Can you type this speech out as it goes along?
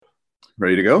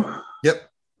Ready to go? Yep.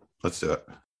 Let's do it.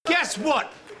 Guess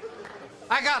what?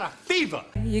 I got a fever.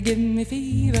 You give me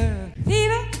fever,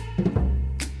 fever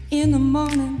in the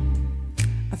morning,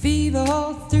 a fever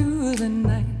all through the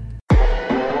night.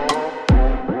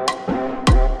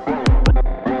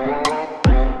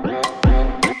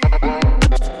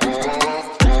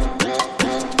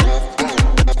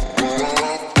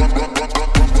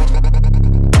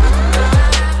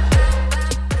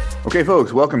 Okay,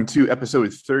 folks, welcome to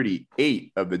episode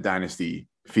 38 of the Dynasty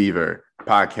Fever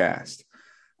podcast.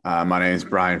 My name is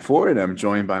Brian Ford. I'm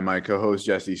joined by my co-host,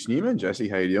 Jesse Schneeman. Jesse,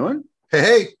 how you doing?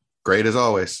 Hey. Great as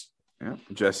always. Yeah.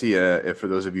 Jesse, if for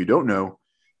those of you who don't know,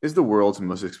 is the world's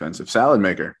most expensive salad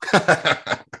maker.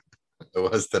 It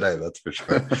was today, that's for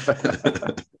sure.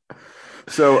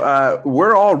 So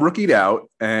we're all rookied out,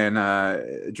 and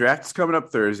draft's coming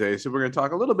up Thursday. So we're going to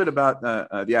talk a little bit about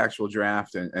the actual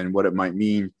draft and what it might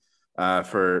mean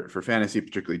for fantasy,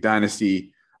 particularly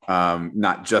Dynasty,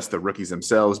 not just the rookies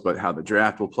themselves, but how the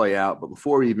draft will play out. But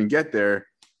before we even get there,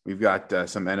 we've got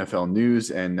some NFL news,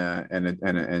 and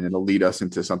it'll lead us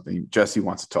into something Jesse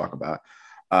wants to talk about.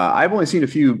 I've only seen a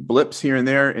few blips here and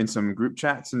there in some group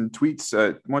chats and tweets.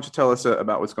 Why don't you tell us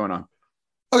about what's going on?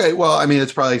 Okay, well, I mean,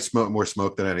 it's probably more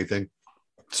smoke than anything.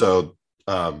 So,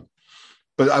 but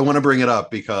I want to bring it up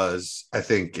because I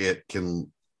think it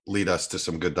can lead us to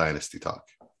some good Dynasty talk,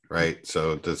 right?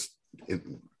 So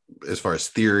as far as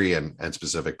theory and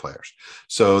specific players.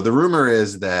 So the rumor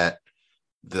is that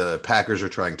the Packers are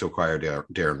trying to acquire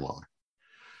Darren Waller.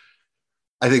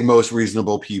 I think most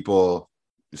reasonable people,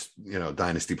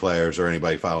 Dynasty players or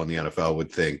anybody following the NFL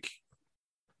would think,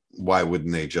 why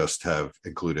wouldn't they just have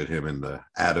included him in the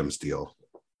Adams deal?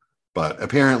 But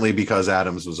apparently because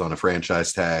Adams was on a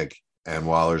franchise tag and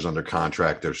Waller's under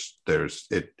contract,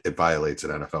 it violates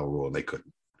an NFL rule and they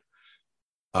couldn't.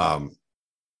 I'm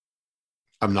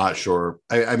not sure.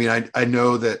 I mean, I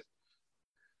know that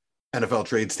NFL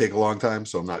trades take a long time,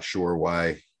 so I'm not sure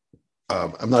why.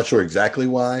 I'm not sure exactly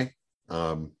why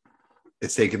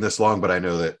it's taken this long, but I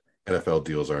know that NFL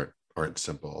deals aren't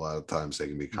simple. A lot of times they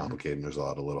can be complicated. And there's a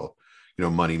lot of little,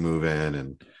 money move in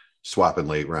and swapping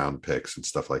late round picks and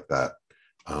stuff like that,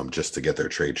 just to get their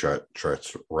trade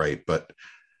charts right. But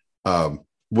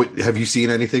what have you seen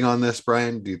anything on this,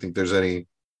 Brian? Do you think there's any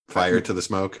fire to the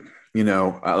smoke?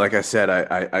 Like I said,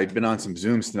 I've been on some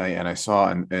Zooms tonight, and I saw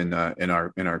in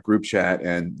our group chat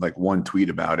and like one tweet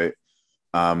about it.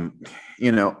 I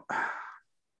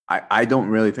don't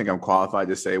really think I'm qualified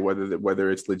to say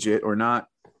whether it's legit or not.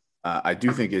 I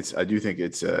do think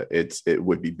it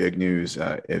would be big news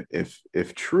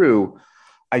if true.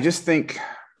 I just think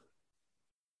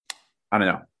I don't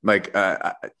know. Like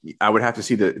I would have to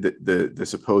see the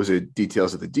supposed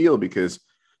details of the deal, because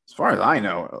as far as I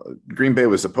know, Green Bay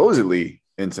was supposedly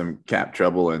in some cap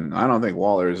trouble, and I don't think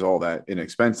Waller is all that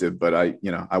inexpensive. But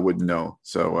I wouldn't know.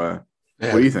 So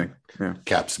what do you think? Yeah.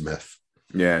 Cap Smith.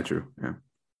 Yeah, true. Yeah.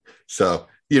 So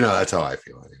that's how I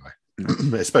feel anyway.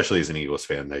 Especially as an Eagles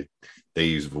fan, they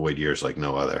use void years like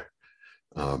no other,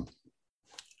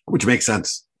 which makes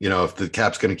sense. If the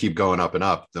cap's going to keep going up and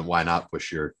up, then why not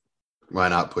push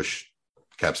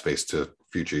cap space to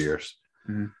future years?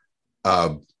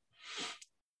 Mm-hmm.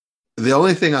 The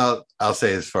only thing I'll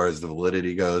say as far as the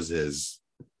validity goes is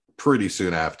pretty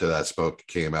soon after that smoke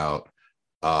came out,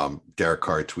 Derek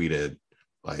Carr tweeted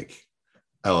like,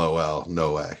 "LOL,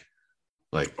 no way,"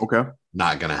 like, okay,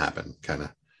 not going to happen, kind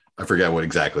of. I forget what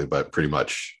exactly, but pretty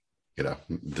much,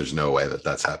 there's no way that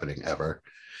that's happening ever.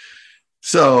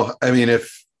 So, I mean,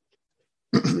 if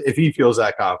he feels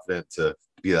that confident to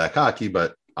be that cocky,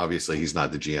 but obviously he's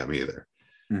not the GM either.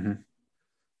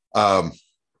 Mm-hmm.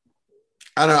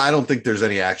 I don't think there's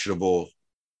any actionable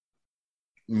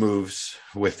moves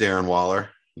with Darren Waller.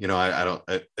 I don't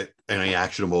any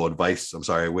actionable advice. I'm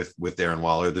sorry, with Darren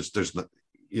Waller.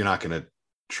 You're not going to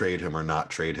trade him or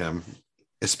not trade him.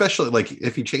 Especially like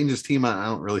if he changes team, I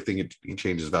don't really think he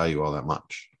changes value all that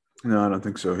much. No, I don't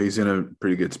think so. He's in a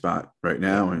pretty good spot right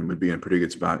now and would be in a pretty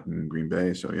good spot in Green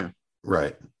Bay. So, yeah.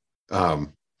 Right. I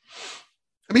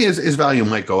mean, his value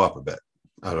might go up a bit.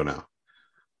 I don't know.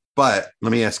 But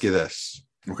let me ask you this.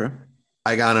 Okay.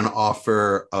 I got an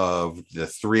offer of the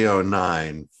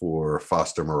 309 for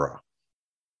Foster Moreau.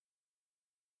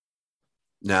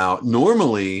 Now,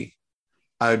 normally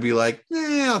I would be like,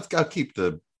 I'll keep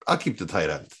the tight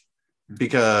end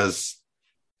because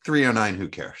 309, who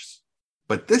cares?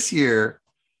 But this year,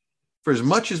 for as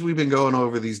much as we've been going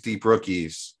over these deep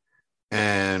rookies,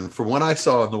 and from what I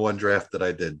saw in the one draft that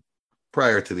I did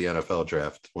prior to the NFL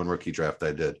draft, one rookie draft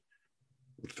I did,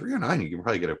 309, you can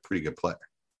probably get a pretty good player.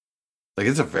 Like,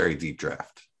 it's a very deep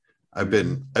draft. I've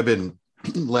been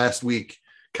last week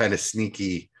kind of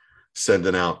sneaky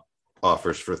sending out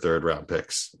offers for 3rd round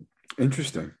picks.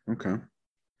 Interesting. Okay.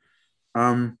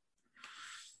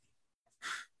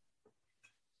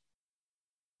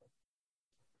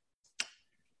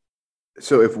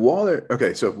 So if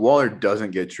Waller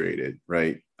doesn't get traded,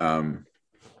 right?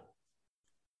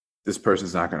 This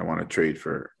person's not going to want to trade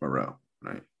for Moreau,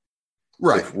 right?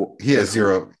 Right. He has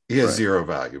zero right.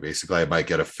 value. Basically, I might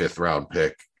get a 5th round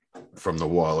pick from the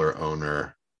Waller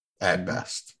owner at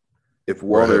best. If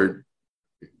Waller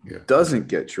doesn't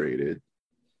get traded,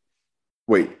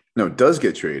 does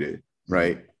get traded,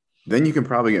 right? Then you can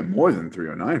probably get more than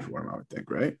 309 for him, I would think,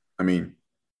 right? I mean,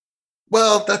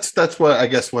 well, that's what I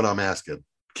guess what I'm asking.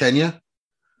 Can you?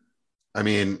 I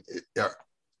mean,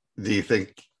 do you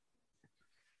think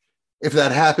if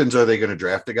that happens, are they going to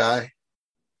draft a guy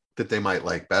that they might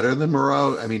like better than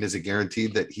Moreau? I mean, is it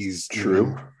guaranteed that he's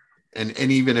true? And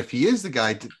even if he is the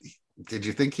guy, did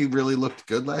you think he really looked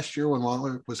good last year when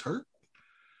Waller was hurt?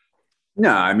 No,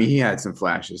 I mean, he had some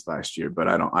flashes last year, but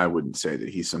I wouldn't say that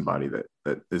he's somebody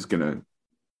that is going to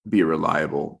be a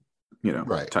reliable,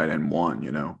 tight end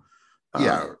 1,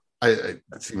 Yeah. It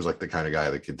seems like the kind of guy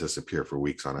that could disappear for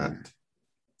weeks on end.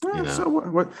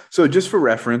 So just for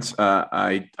reference,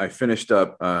 I finished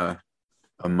up a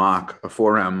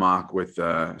 4-round mock with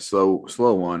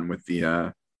slow one with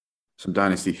the some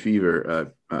Dynasty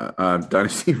Fever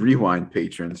Dynasty Rewind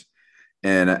patrons,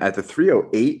 and at the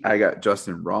 308 I got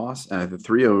Justin Ross, and at the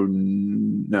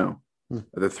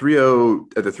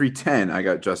 310 I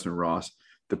got Justin Ross.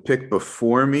 The pick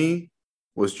before me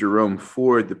was Jerome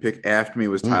Ford. The pick after me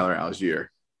was Tyler Algier.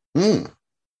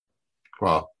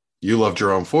 Well, you love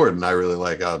Jerome Ford, and I really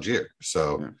like Algier.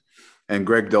 So, and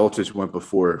Greg Dulcich went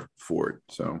before Ford.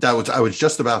 So I was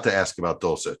just about to ask about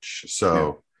Dulcich.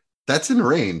 So that's in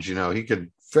range. He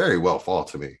could very well fall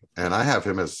to me, and I have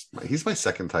him as he's my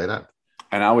 2nd tight end.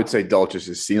 And I would say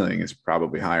Dulcich's ceiling is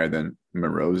probably higher than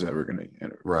Moreau's ever going to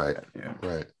get. Right. Yeah.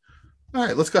 Right. All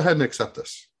right. Let's go ahead and accept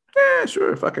this. Yeah,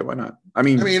 sure. Fuck it. Why not? I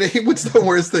mean, what's the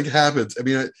worst thing happens? I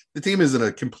mean, the team is in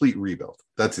a complete rebuild.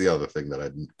 That's the other thing that I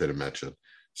didn't mention.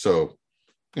 So,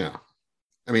 I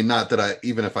mean, not that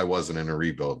even if I wasn't in a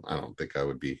rebuild, I don't think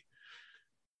I'd be.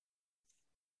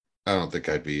 Oh,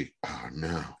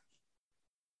 no.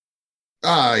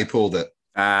 He pulled it.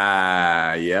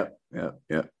 Yep.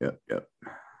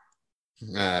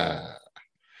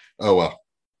 Oh, well.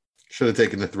 Should have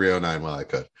taken the 309 while I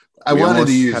could. I wanted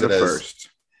to use it as first.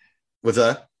 What's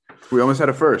that? We almost had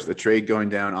a first. The trade going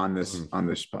down on this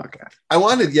podcast. I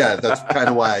wanted, that's kind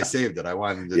of why I saved it. I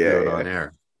wanted to do it on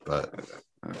air, but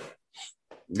I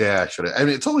should have. I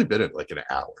mean, it's only been like an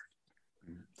hour.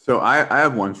 So I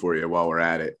have one for you while we're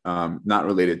at it. Not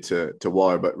related to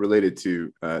Waller, but related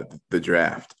to the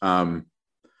draft. I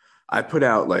put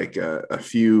out like a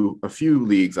few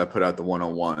leagues. I put out the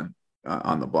 101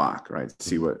 on the block, right?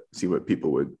 See what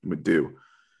people would do.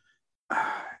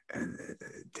 And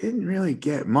it didn't really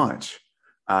get much.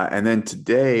 And then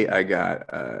today I got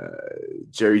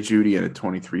Jerry Jeudy and a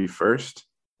 23 first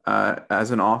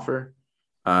as an offer.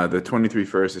 The 23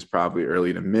 first is probably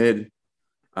early to mid.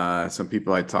 Some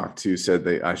people I talked to said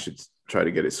I should try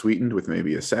to get it sweetened with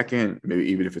maybe a second,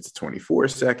 maybe even if it's a 24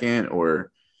 second,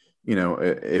 or,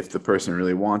 if the person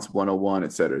really wants 101,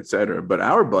 et cetera, et cetera. But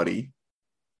our buddy,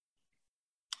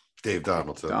 Dave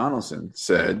Donaldson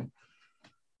said,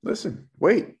 listen,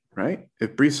 wait, right?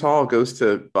 If Breece Hall goes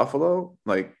to Buffalo,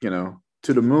 to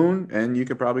the moon, and you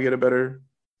could probably get a better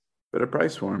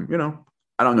price for him.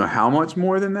 I don't know how much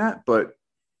more than that, but,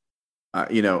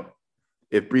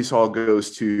 if Breece Hall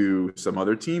goes to some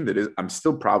other team I'm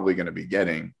still probably going to be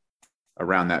getting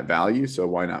around that value. So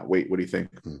why not wait? What do you think?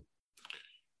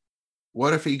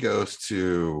 What if he goes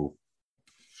to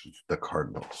the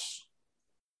Cardinals?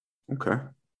 Okay.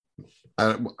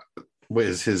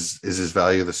 Is his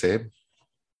value the same?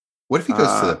 What if he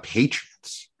goes to the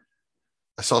Patriots?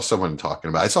 I saw someone talking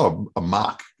about. I saw a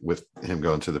mock with him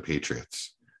going to the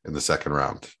Patriots in the 2nd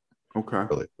round. Okay.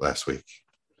 Really, last week.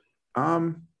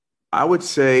 I would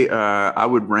say I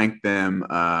would rank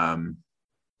them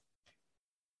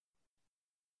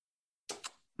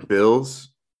Bills,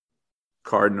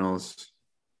 Cardinals,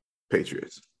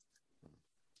 Patriots.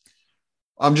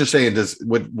 I'm just saying,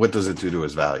 what does it do to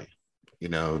his value?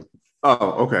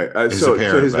 Oh, okay. So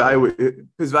his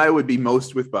value would be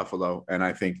most with Buffalo, and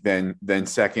I think then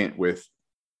second with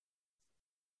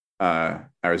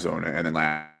Arizona, and then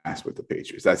last with the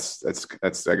Patriots. That's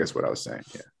I guess what I was saying.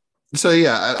 Yeah. So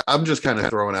I'm just kind of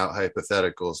throwing out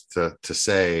hypotheticals to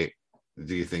say,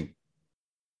 do you think?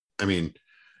 I mean,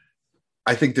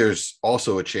 I think there's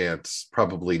also a chance,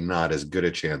 probably not as good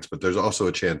a chance, but there's also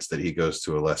a chance that he goes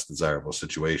to a less desirable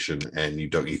situation and you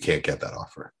can't get that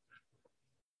offer.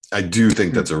 I do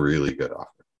think that's a really good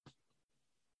offer.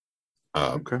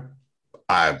 Okay.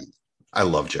 I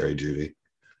love Jerry Jeudy.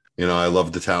 I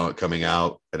love the talent coming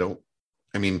out.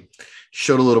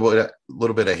 Showed a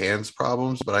little bit of hands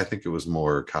problems, but I think it was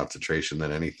more concentration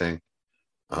than anything.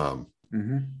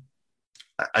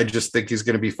 I just think he's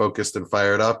going to be focused and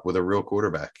fired up with a real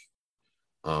quarterback.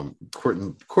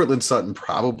 Cortland Sutton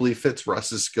probably fits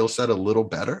Russ's skill set a little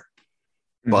better,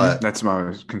 but that's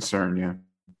my concern. Yeah.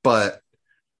 But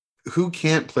who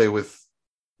can't play with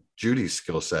Judy's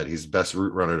skill set? He's the best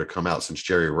route runner to come out since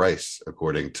Jerry Rice,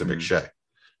 according to McShay.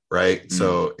 Right.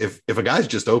 So if a guy's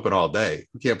just open all day,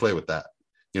 who can't play with that?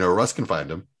 Russ can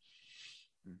find him.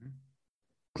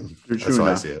 That's how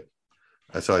I see it.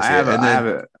 That's how I see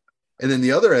it. And then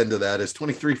the other end of that is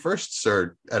 23 firsts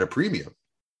are at a premium.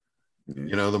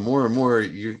 The more and more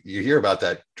you hear about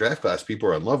that draft class, people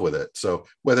are in love with it. So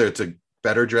whether it's a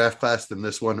better draft class than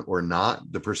this one or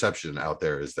not, the perception out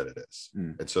there is that it is.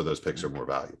 And so those picks are more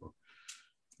valuable.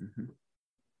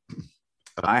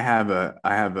 I have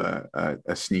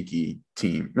a sneaky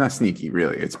team. Not sneaky,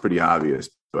 really. It's pretty obvious,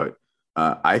 but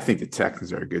I think the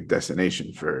Texans are a good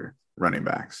destination for running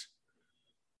backs.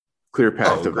 Clear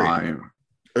path to volume.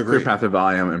 Clear path to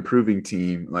volume, improving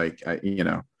team.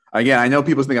 Again, I know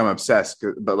people think I'm obsessed,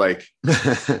 but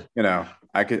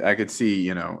I could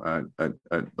see,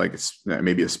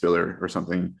 maybe a Spiller or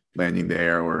something landing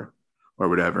there or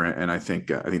whatever. And I think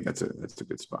that's a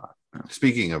good spot.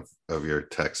 Speaking of your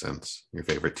Texans, your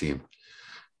favorite team,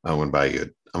 I'm going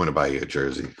to buy you a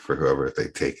jersey for whoever they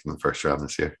take in the first round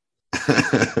this year.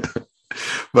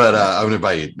 But I'm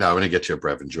going to get you a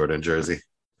Brevin Jordan jersey.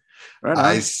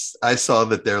 Right. I saw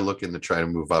that they're looking to try to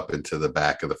move up into the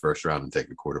back of the first round and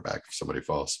take a quarterback if somebody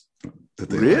falls.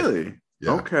 Really? Like.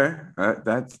 Yeah. Okay.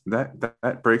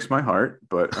 That breaks my heart,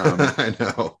 but I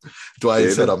know. That's why I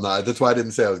said I'm not. That's why I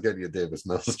didn't say I was getting you a Davis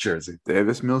Mills jersey.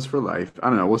 Davis Mills for life. I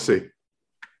don't know. We'll see.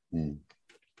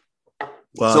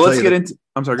 Well, so let's get into.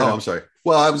 I'm sorry. I'm sorry.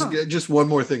 Well, I was just one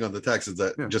more thing on the Texans.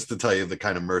 Just to tell you the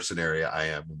kind of mercenary I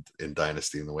am in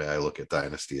Dynasty and the way I look at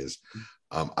Dynasty is.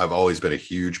 I've always been a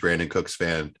huge Brandon Cooks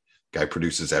fan. Guy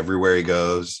produces everywhere he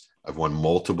goes. I've won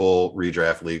multiple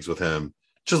redraft leagues with him.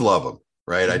 Just love him,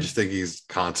 right? I just think he's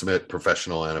consummate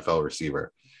professional NFL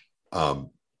receiver. I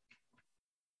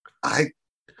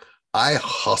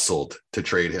hustled to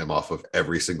trade him off of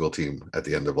every single team at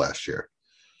the end of last year.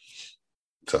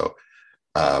 So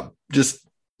just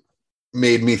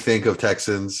made me think of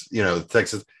Texans.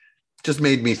 Texans just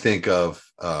made me think of,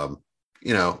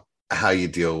 how you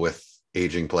deal with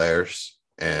aging players.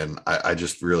 And I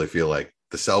just really feel like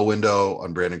the sell window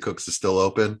on Brandon Cooks is still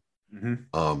open.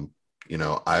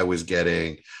 I wasn't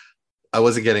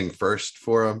getting first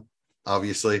for him,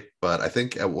 obviously, but I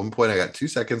think at one point I got 2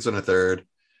 seconds and a third.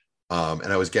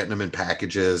 And I was getting him in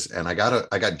packages, and I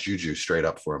got Juju straight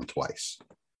up for him twice.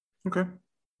 Okay.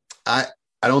 I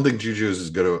don't think Juju is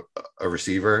as good a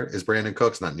receiver as Brandon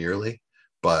Cooks, not nearly,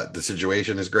 but the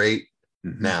situation is great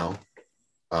now.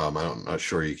 I'm not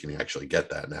sure you can actually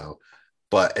get that now,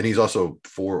 and he's also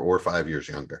 4 or 5 years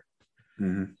younger.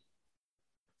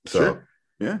 So sure.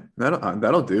 Yeah,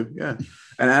 that'll do. Yeah.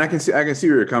 And I can see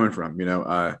where you're coming from,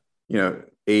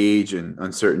 age and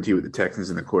uncertainty with the Texans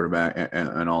and the quarterback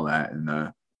and all that.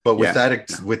 And, but with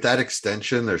that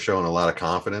extension, they're showing a lot of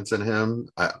confidence in him.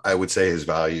 I would say his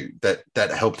value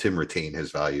that helped him retain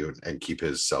his value and keep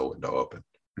his sell window open.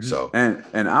 So, and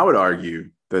I would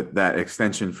argue that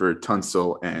extension for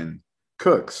Tunsil and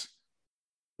Cooks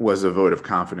was a vote of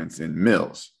confidence in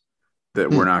Mills that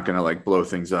we're not going to blow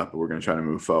things up, but we're going to try to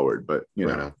move forward. But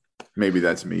maybe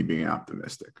that's me being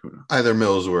optimistic. Who knows? Either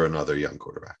Mills or another young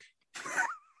quarterback.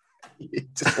 You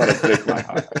just want to break my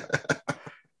heart.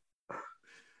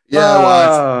 Yeah,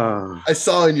 well, I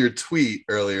saw in your tweet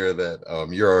earlier that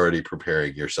you're already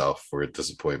preparing yourself for a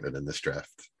disappointment in this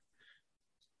draft.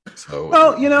 So,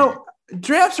 well,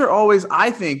 drafts are always,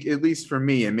 I think, at least for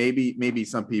me, and maybe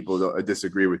some people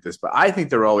disagree with this, but I think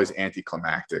they're always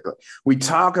anticlimactic. We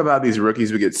talk about these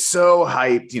rookies, we get so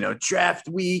hyped, draft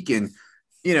week, and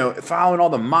following all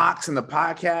the mocks and the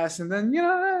podcasts, and then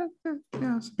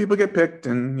some people get picked,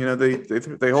 and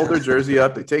they hold their jersey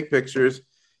up, they take pictures,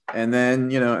 and then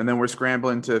we're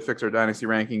scrambling to fix our dynasty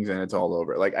rankings, and it's all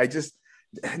over.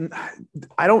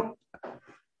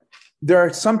 There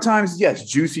are sometimes, yes,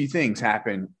 juicy things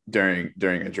happen during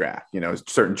a draft,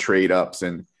 certain trade ups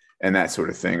and that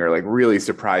sort of thing, or really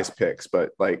surprise picks.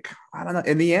 But I don't know.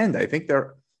 In the end, I think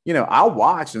they're I'll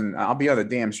watch and I'll be on the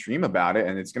damn stream about it,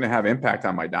 and it's going to have impact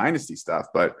on my dynasty stuff.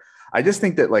 But I just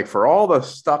think that like for all the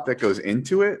stuff that goes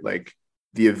into it, like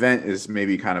the event is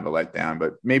maybe kind of a letdown.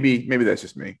 But maybe that's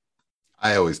just me.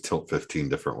 I always tilt 15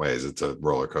 different ways. It's a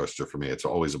roller coaster for me. It's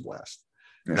always a blast.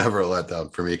 Yeah. Never a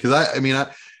letdown for me because I'm an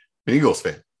Eagles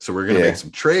fan. So we're gonna make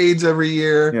some trades every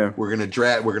year. Yeah. We're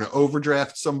gonna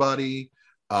overdraft somebody.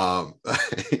 We're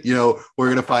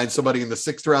gonna find somebody in the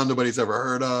 6th round nobody's ever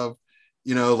heard of.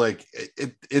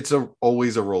 It's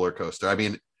always a roller coaster. I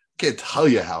mean, I can't tell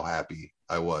you how happy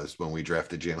I was when we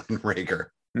drafted Jalen Reagor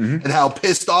and how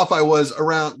pissed off I was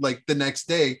around like the next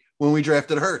day when we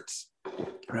drafted Hurts.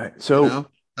 Right. So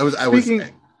I was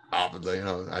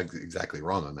exactly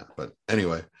wrong on that. But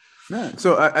anyway. Yeah.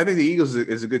 So I think the Eagles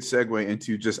is a good segue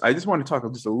into I just want to talk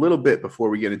just a little bit before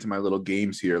we get into my little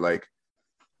games here. Like,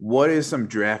 what is some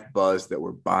draft buzz that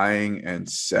we're buying and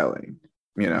selling?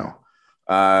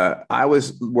 I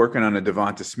was working on a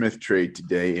Devonta Smith trade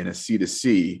today in a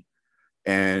C2C,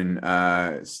 and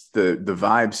the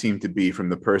vibe seemed to be from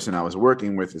the person I was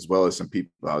working with, as well as some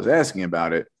people I was asking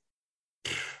about it.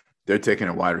 They're taking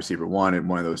a wide receiver 1 at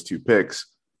one of those 2 picks.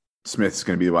 Smith's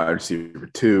going to be the wide receiver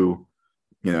 2.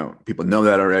 People know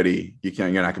that already. You're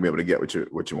not going to be able to get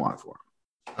what you want for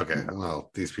them. Okay. Well,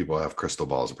 these people have crystal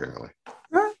balls apparently.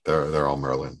 Huh? They're all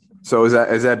Merlin. So is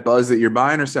that buzz that you're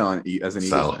buying or selling as an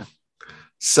Eagles fan?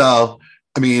 So,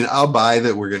 I mean, I'll buy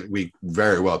that we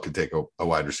very well could take a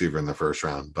wide receiver in the 1st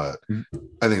round, but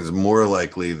I think it's more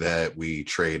likely that we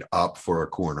trade up for a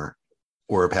corner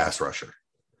or a pass rusher.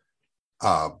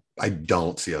 I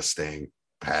don't see us staying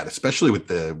pat, especially with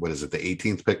the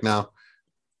 18th pick now.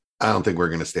 I don't think we're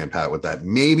going to stand pat with that.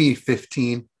 Maybe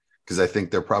 15, because I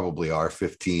think there probably are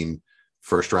 15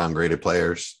 first-round graded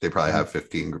players. They probably have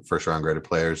 15 first-round graded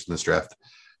players in this draft.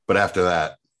 But after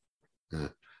that,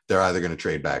 they're either going to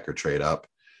trade back or trade up.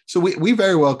 So we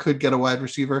very well could get a wide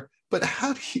receiver. But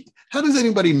how does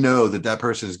anybody know that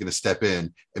person is going to step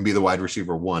in and be the wide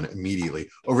receiver 1 immediately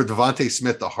over Devonta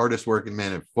Smith, the hardest working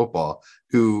man in football,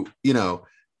 who,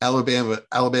 Alabama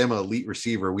elite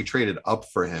receiver, we traded up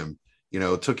for him.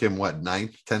 It took him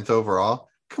 9th, 10th overall.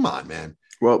 Come on, man.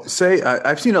 Well,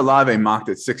 I've seen Olave mocked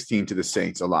at 16 to the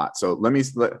Saints a lot. So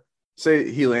say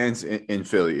he lands in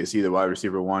Philly. Is he the wide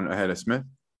receiver 1 ahead of Smith?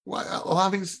 Why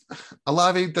Olave?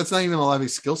 That's not even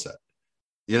Olave's skill set.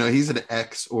 He's an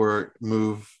X or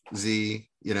move Z.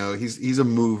 He's a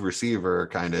move receiver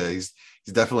kind of. He's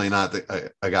definitely not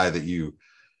a guy that you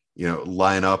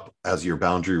line up as your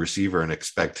boundary receiver and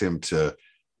expect him to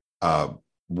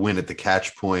win at the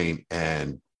catch point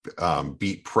and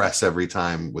beat press every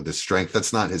time with his strength.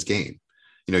 That's not his game.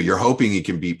 You're hoping he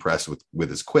can beat press with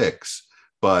his quicks,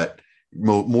 but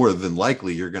more than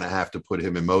likely you're going to have to put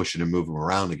him in motion and move him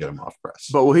around to get him off press.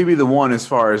 But will he be the one as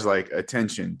far as like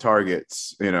attention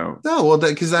targets? No, well,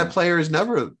 because that player is not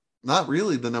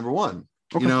really the number 1.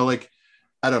 Okay.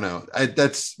 I don't know.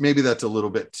 That's a little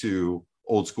bit too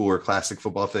old school or classic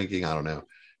football thinking. I don't know,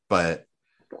 but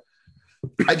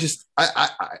I just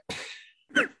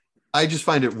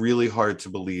find it really hard to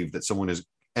believe that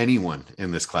anyone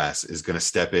in this class is going to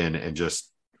step in and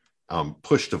just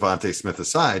push Devonta Smith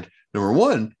aside. Number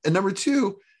 1, and number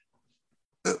 2,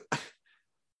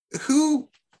 who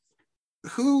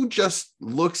just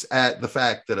looks at the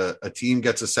fact that a team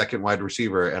gets a second wide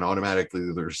receiver and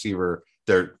automatically the receiver,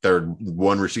 their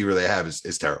one receiver they have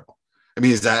is terrible. I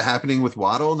mean, is that happening with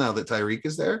Waddle now that Tyreek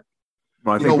is there?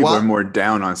 Well, I think people are more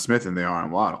down on Smith than they are on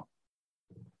Waddle.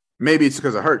 Maybe it's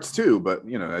because it hurts too, but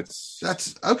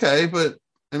that's okay. But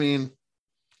I mean,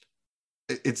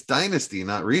 it's dynasty,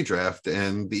 not redraft,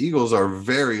 and the Eagles are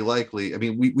very likely. I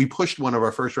mean, we pushed one of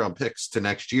our 1st-round picks to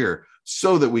next year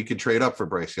so that we could trade up for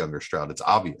Bryce Younger-Stroud. It's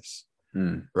obvious,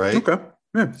 right? Okay.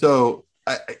 Yeah. So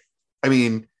I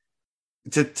mean,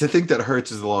 to think that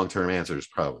Hurts is the long-term answer is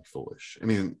probably foolish. I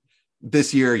mean,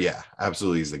 this year, yeah,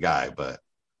 absolutely, he's the guy, but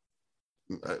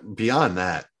beyond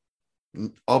that,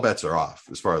 all bets are off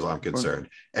as far as I'm concerned.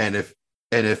 And if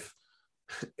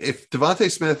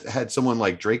Devonta Smith had someone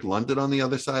like Drake London on the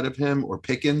other side of him or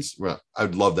Pickens, well,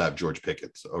 I'd love to have George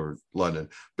Pickens over London,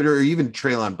 or even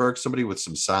Treylon Burks, somebody with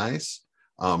some size,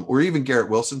 or even Garrett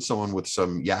Wilson, someone with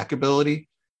some yak ability.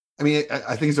 I mean,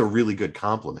 I think it's a really good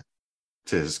compliment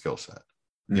to his skill set.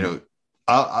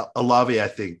 Olave, I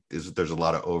think there's a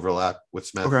lot of overlap with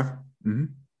Smith. Okay.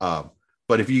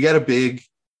 But if you get a big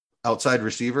outside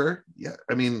receiver, yeah,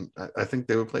 I mean, I think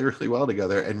they would play really well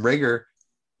together. And Reagor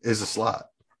is a slot,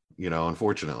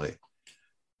 unfortunately,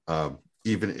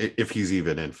 even if he's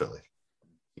even in Philly,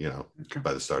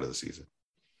 by the start of the season.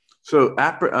 So,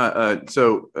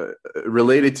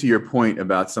 related to your point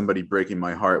about somebody breaking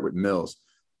my heart with Mills,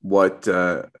 what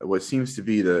seems to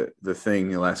be the thing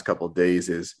in the last couple of days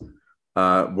is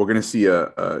we're going to see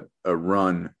a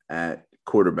run at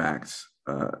quarterbacks.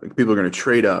 People are going to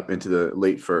trade up into the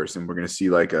late first, and we're going to see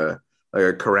like a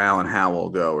Corral and Howell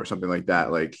go or something like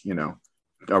that. Like,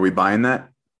 are we buying that?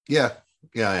 Yeah,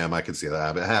 I am. I can see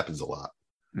that. It happens a lot.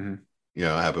 Mm-hmm. It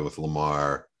happened with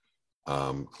Lamar.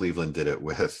 Cleveland did it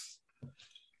with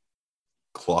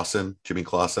Clausen, Jimmy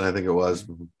Clausen, I think it was.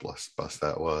 Bust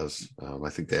that was. I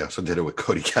think they also did it with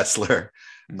Cody Kessler.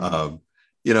 Mm-hmm.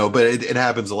 But it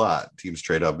happens a lot. Teams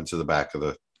trade up into the back of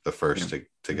the first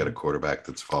to get a quarterback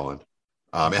that's fallen.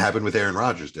 It happened with Aaron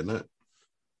Rodgers, didn't it?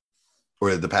 Or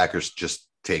did the Packers just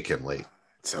take him late?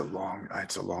 It's a long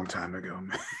time ago,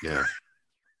 man. Yeah.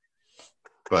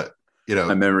 But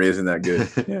my memory isn't that good.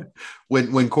 Yeah.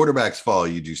 when quarterbacks fall,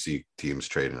 you do see teams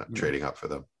trading up for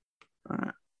them. All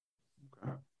right.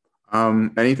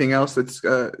 Anything else that's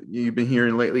you've been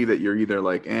hearing lately that you're either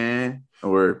like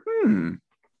or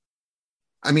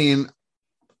I mean,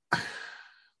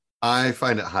 I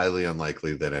find it highly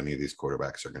unlikely that any of these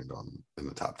quarterbacks are going to go in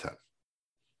the top 10.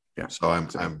 Yeah. So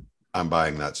I'm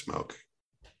buying that smoke.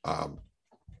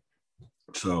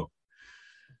 So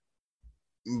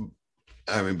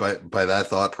I mean, by that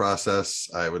thought process,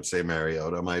 I would say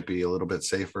Mariota might be a little bit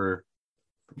safer,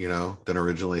 than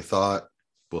originally thought.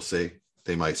 We'll see.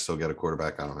 They might still get a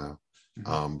quarterback. I don't know.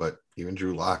 Mm-hmm. But even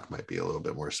Drew Lock might be a little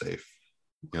bit more safe.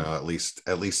 At least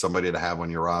somebody to have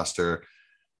on your roster.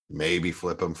 Maybe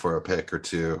flip him for a pick or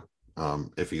two.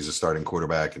 If he's a starting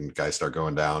quarterback and guys start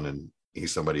going down and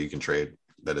he's somebody you can trade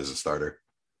that is a starter.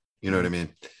 You know what I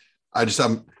mean? I'm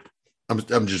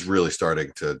just really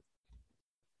starting to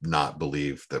not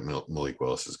believe that Malik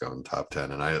Willis is going top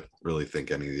 10. And I really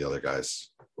think any of the other guys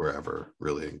were ever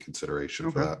really in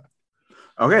consideration for that.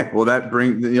 Okay. Well, that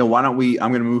brings, why don't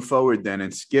I'm going to move forward then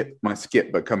and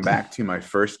but come back to my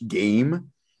first game.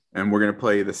 And we're going to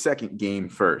play the second game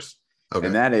first. Okay.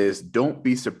 And that is, don't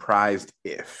be surprised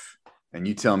if, and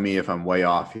you tell me if I'm way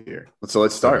off here. So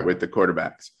let's start with the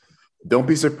quarterbacks. Don't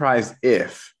be surprised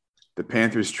if the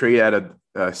Panthers trade out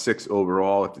of 6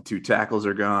 overall, if the 2 tackles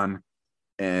are gone,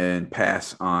 and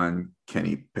pass on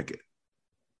Kenny Pickett.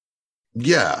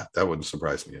 Yeah, that wouldn't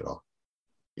surprise me at all.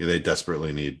 They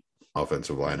desperately need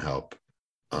offensive line help.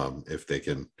 If they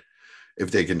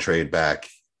can trade back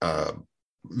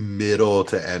middle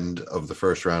to end of the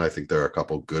first round, I think there are a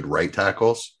couple good right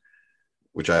tackles,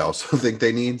 which I also think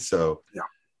they need. So,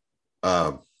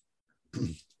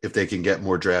 if they can get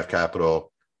more draft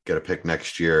capital, get a pick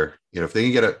next year, if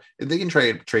they can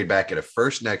trade back at a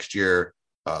first next year,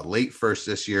 late first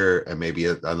this year, and maybe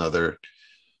another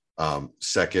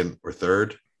second or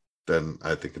third, then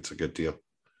I think it's a good deal.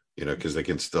 Because they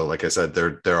can still, like I said,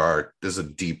 there's a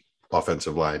deep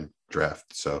offensive line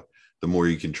draft. So the more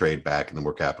you can trade back and the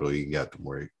more capital you can get, the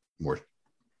more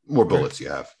bullets you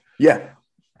have. Yeah.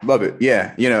 Love it.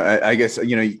 Yeah. I guess,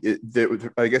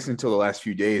 I guess until the last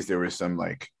few days, there was some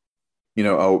like,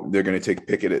 they're going to take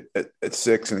Pickett at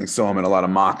 6, and they saw him in a lot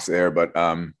of mocks there. But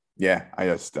yeah, I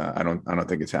just, I don't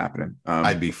think it's happening.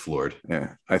 I'd be floored.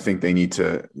 Yeah. I think they need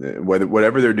to,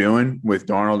 whatever they're doing with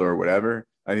Darnold or whatever,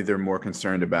 I think they're more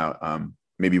concerned about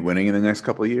maybe winning in the next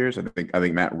couple of years. I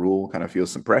think Matt Rule kind of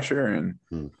feels some pressure, and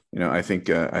I don't think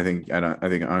you're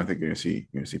going to see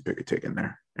Pickett taken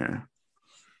there. Yeah.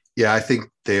 Yeah, I think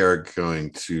they are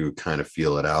going to kind of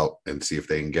feel it out and see if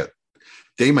they can get.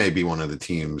 They may be one of the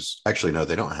teams. Actually, no,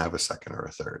 they don't have a second or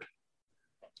a third.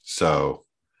 So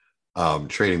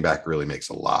trading back really makes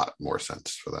a lot more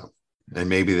sense for them, and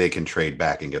maybe they can trade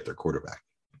back and get their quarterback.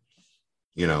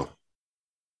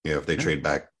 If they trade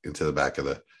back into the back of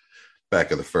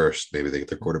the first, maybe they get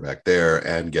their quarterback there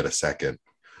and get a second,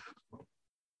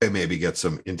 and maybe get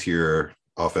some interior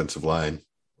offensive line,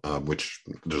 which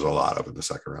there's a lot of in the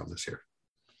second round this year.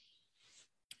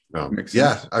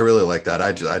 Yeah, I really like that.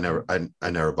 I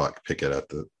never bought Pickett at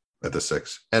the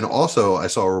 6, and also I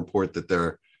saw a report that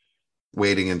they're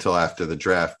waiting until after the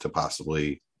draft to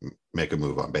possibly make a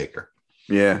move on Baker.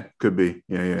 Yeah, could be.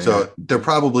 Yeah. So they're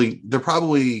probably.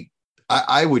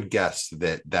 I would guess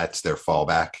that that's their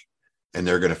fallback, and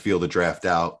they're going to feel the draft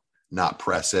out, not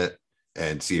press it,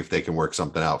 and see if they can work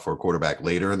something out for a quarterback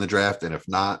later in the draft. And if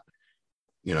not,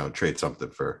 trade something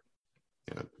for,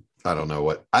 I don't know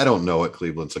what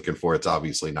Cleveland's looking for. It's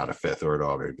obviously not a 5th, or it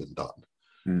already been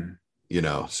done.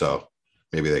 So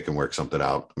maybe they can work something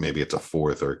out. Maybe it's a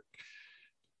 4th, or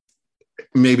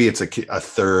maybe it's a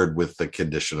 3rd with the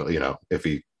conditional. If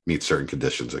he meets certain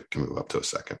conditions, it can move up to a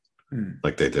 2nd.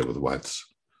 Like they did with Wentz.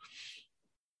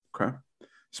 Okay.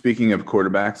 Speaking of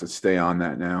quarterbacks, let's stay on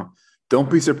that now. Don't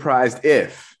be surprised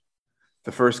if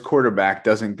the first quarterback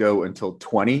doesn't go until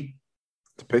 20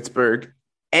 to Pittsburgh,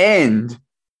 and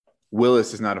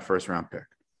Willis is not a first round pick.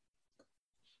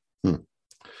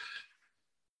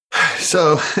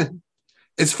 So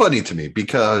it's funny to me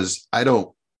because I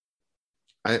don't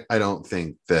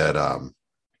think that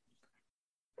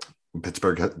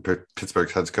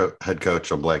Pittsburgh's head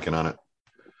coach, I'm blanking on it.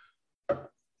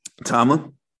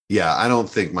 Tomlin? Yeah, I don't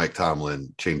think Mike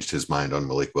Tomlin changed his mind on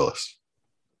Malik Willis.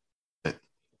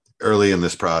 Early in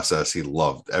this process, he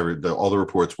loved all the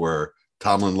reports were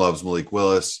Tomlin loves Malik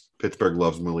Willis, Pittsburgh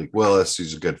loves Malik Willis,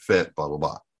 he's a good fit, blah, blah,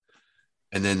 blah.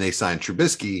 And then they signed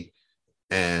Trubisky,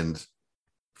 and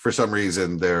for some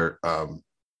reason they're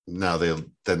now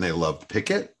they loved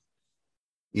Pickett.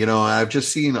 You know, I've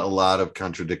just seen a lot of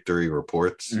contradictory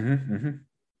reports.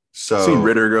 So seen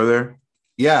Ritter go there.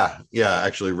 Yeah.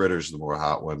 Actually, Ritter's the more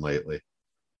hot one lately.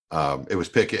 It was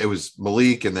Pickett, it was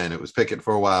Malik, and then it was Pickett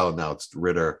for a while, and now it's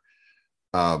Ritter.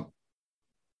 I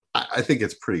think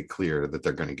it's pretty clear that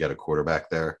they're going to get a quarterback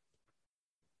there.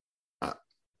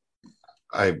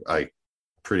 I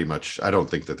pretty much, I don't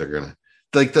think that they're going to,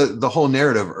 like, the whole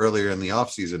narrative earlier in the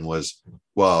offseason was,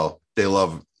 well, they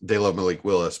love Malik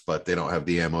Willis, but they don't have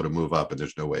the ammo to move up, and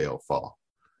there's no way he'll fall,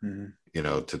 you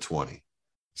know, to 20.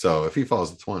 So if he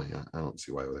falls to 20, I don't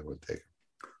see why they wouldn't take him.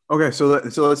 Okay, so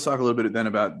let's talk a little bit then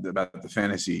about the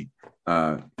fantasy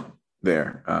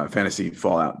fantasy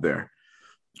fallout there.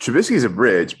 Trubisky is a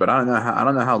bridge, but I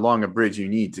don't know how long a bridge you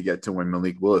need to get to when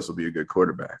Malik Willis will be a good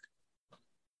quarterback.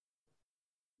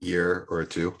 Year or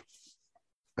two.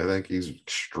 I think he's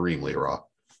extremely raw.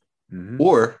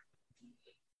 Or,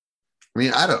 I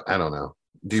mean, I don't know.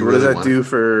 What does that do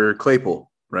for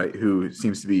Claypool, right? Who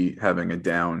seems to be having a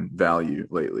down value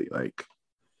lately? Like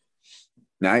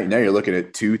now you're looking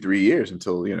at 2-3 years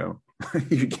until, you know,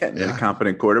 you're getting a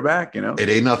competent quarterback, you know. It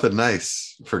ain't nothing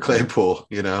nice for Claypool,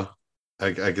 you know.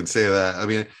 I can say that. I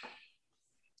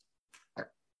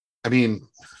mean,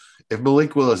 if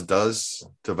Malik Willis does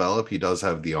develop, he does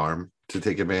have the arm to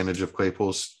take advantage of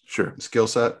Claypool's skill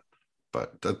set.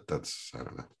 But that's, I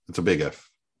don't know. It's a big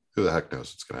if. Who the heck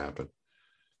knows what's going to happen?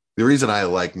 The reason I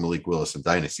like Malik Willis in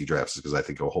dynasty drafts is because I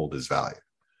think he'll hold his value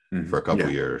for a couple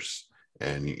years,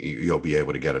 and you'll be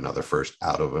able to get another first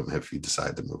out of him if you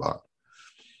decide to move on.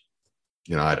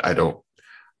 You know, I don't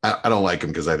like him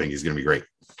because I think he's going to be great.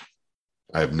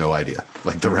 I have no idea,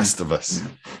 like the rest of us.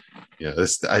 Yeah,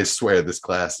 I swear this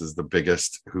class is the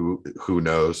biggest who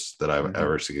knows that I've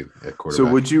ever seen at quarterback.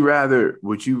 So would you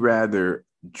rather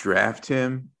draft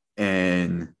him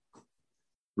and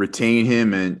retain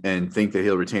him and think that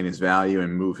he'll retain his value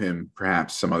and move him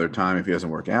perhaps some other time if he doesn't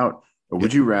work out? Or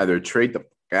would you rather trade the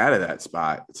out of that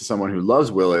spot to someone who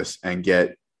loves Willis and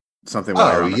get something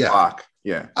on the clock?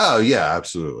 Yeah. Oh yeah,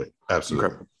 absolutely.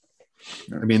 Okay.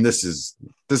 I mean, this is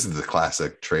the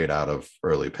classic trade out of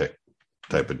early pick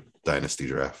type of dynasty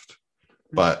draft.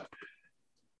 But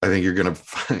I think you're gonna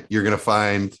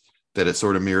find that it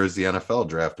sort of mirrors the NFL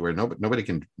draft where nobody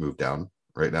can move down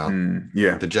right now.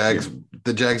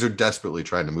 The Jags are desperately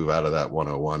trying to move out of that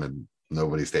 101, and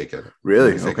nobody's taking it.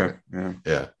 Really? Okay.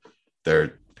 Yeah.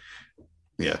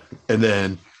 And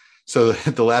then so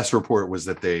the last report was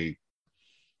that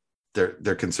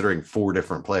they're considering 4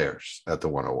 different players at the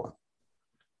 101.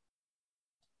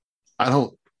 I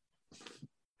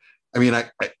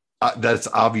that's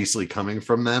obviously coming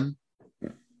from them.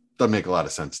 Doesn't make a lot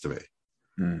of sense to me.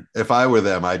 If I were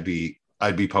them, I'd be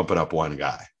pumping up one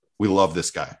guy. We love this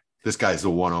guy. This guy's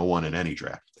the 101 in any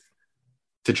draft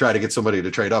to try to get somebody to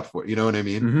trade up for. You know what I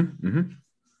mean?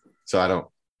 So I don't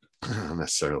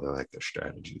necessarily like their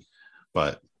strategy,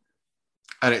 but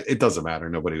it doesn't matter.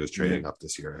 Nobody was trading up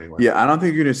this year anyway. Yeah, I don't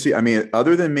think you're going to see. I mean,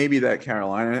 other than maybe that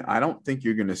Carolina, I don't think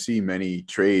you're going to see many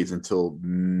trades until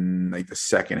like the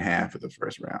second half of the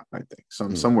first round. I think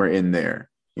somewhere in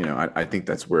there. You know, I think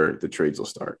that's where the trades will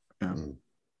start.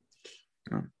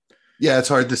 Yeah, it's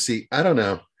hard to see. I don't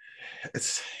know.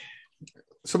 It's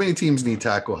so many teams need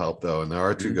tackle help though, and there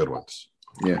are 2 good ones.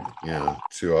 Yeah,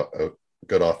 2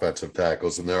 good offensive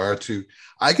tackles, and there are 2.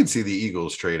 I can see the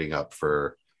Eagles trading up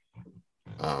for.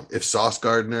 If Sauce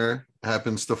Gardner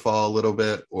happens to fall a little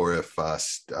bit, or if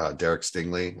Derek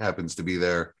Stingley happens to be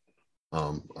there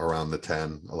around the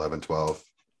 10, 11, 12,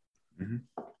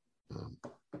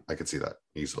 I could see that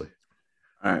easily.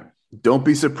 All right. Don't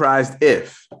be surprised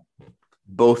if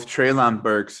both Treylon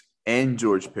Burks and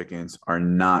George Pickens are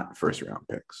not first-round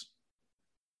picks.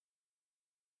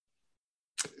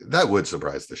 That would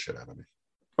surprise the shit out of me.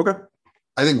 Okay.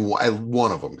 I think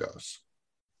one of them goes.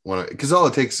 Because all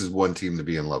it takes is one team to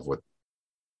be in love with,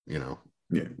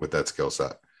 with that skill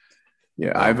set.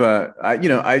 Yeah,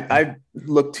 I've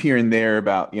looked here and there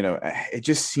about, it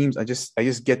just seems I just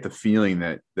get the feeling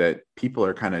that people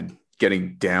are kind of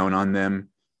getting down on them.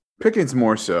 Pickens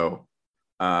more so,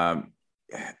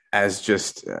 as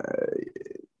just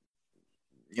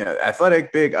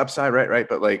athletic, big upside, right,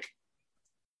 but like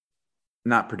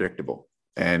not predictable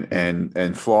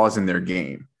and flaws in their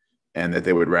game, and that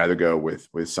they would rather go with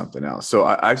something else. So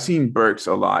I've seen Burks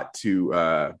a lot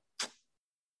to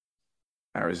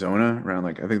Arizona around,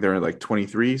 like, I think they're like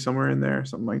 23 somewhere in there,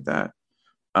 something like that.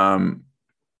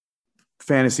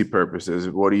 Fantasy purposes,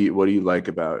 what do you like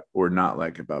about or not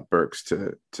like about Burks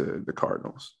to the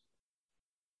Cardinals?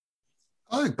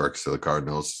 I like Burks to the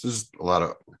Cardinals. There's a lot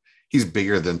of he's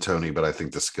bigger than Tony, but I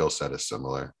think the skill set is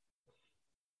similar.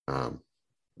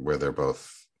 Where they're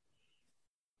both,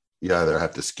 you either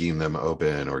have to scheme them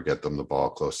open or get them the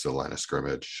ball close to the line of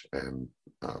scrimmage, and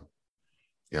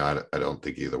I don't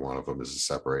think either one of them is a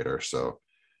separator. So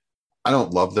I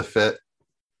don't love the fit.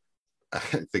 I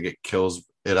think it kills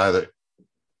it.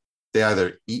 They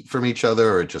either eat from each other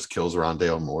or it just kills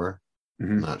Rondale Moore.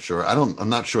 Mm-hmm. I'm not sure. I'm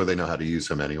not sure they know how to use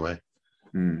him anyway.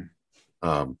 Mm.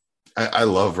 I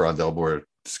love Rondale Moore's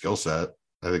skill set.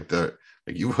 I think that,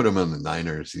 like, you put him on the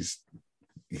Niners,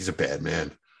 he's a bad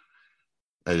man.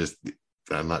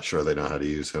 I'm not sure they know how to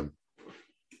use him.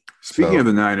 Speaking of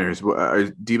the Niners, are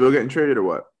Debo getting traded or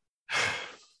what?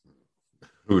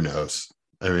 Who knows?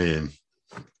 I mean,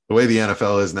 the way the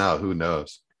NFL is now, who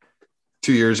knows?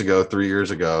 2 years ago, 3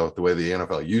 years ago, the way the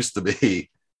NFL used to be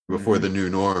before the new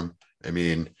norm, I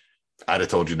mean, I'd have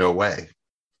told you no way.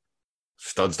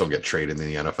 Studs don't get traded in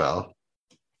the NFL.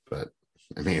 But,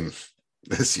 I mean,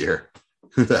 this year,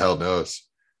 who the hell knows?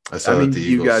 I mean, the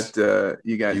Eagles,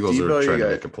 you got Eagles Debo, are trying you to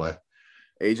got make a play.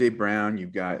 AJ Brown,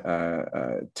 you've got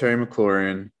Terry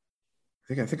McLaurin.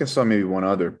 I think I saw maybe one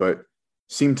other, but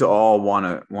seem to all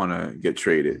want to get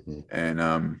traded. Mm-hmm.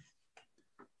 And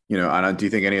do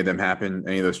you think any of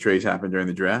those trades happen during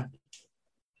the draft?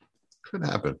 Could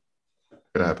happen.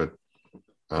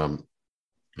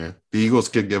 Yeah, the Eagles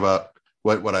could give up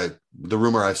the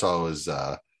rumor I saw was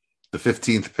the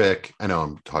 15th pick. I know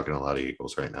I'm talking a lot of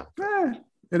Eagles right now.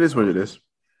 It is what it is.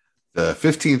 The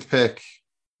 15th pick,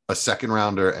 a second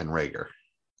rounder, and Rager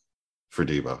for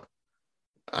Debo.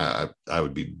 I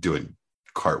would be doing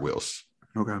cartwheels.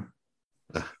 Okay.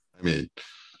 I mean,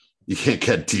 you can't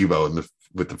get Debo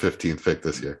with the 15th pick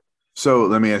this year. So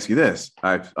let me ask you this: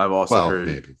 I've also heard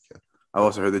maybe. Yeah. I've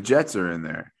also heard the Jets are in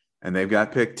there, and they've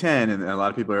got pick 10, and a lot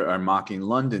of people are mocking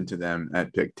London to them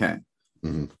at pick 10.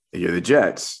 Mm-hmm. You're the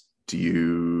Jets. Do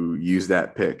you use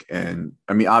that pick? And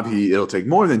I mean, obviously, it'll take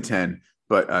more than 10,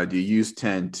 but do you use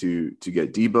 10 to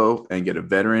get Debo and get a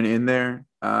veteran in there,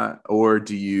 or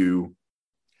do you?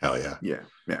 Hell yeah. Yeah.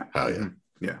 Hell yeah.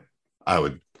 Mm-hmm. Yeah. I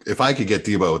would, if I could get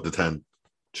Debo with the 10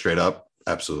 straight up,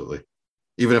 absolutely.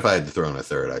 Even if I had to throw in a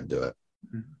third, I'd do it.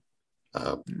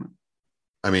 Mm-hmm.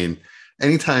 I mean,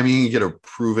 anytime you can get a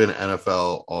proven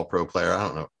NFL All-Pro player, I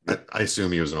don't know. I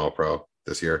assume he was an All-Pro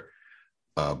this year.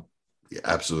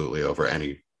 Absolutely over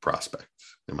any prospect,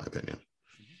 in my opinion.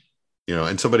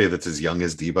 And somebody that's as young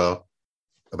as Debo,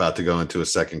 about to go into a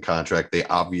second contract, they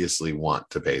obviously want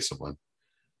to pay someone.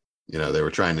 They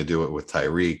were trying to do it with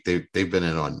Tyreek. They've been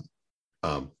in on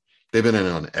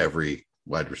every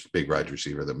big wide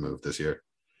receiver that moved this year.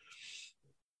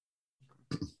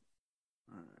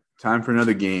 Time for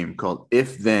another game called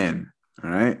If Then. All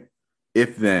right.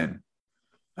 If Then.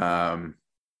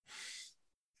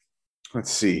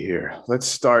 Let's see here. Let's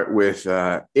start with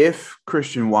if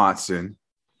Christian Watson,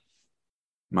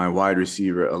 my wide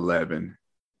receiver 11,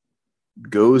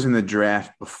 goes in the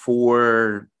draft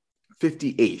before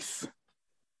 58th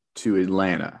to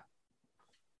Atlanta.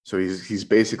 So he's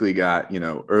basically got,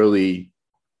 early-ish,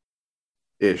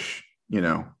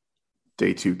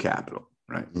 day 2 capital,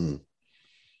 right? Mm.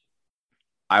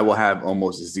 I will have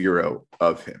almost 0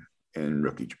 of him in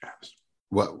rookie drafts.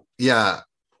 What? Yeah.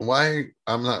 Why?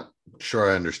 I'm not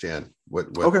sure I understand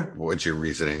what your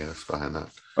reasoning is behind that.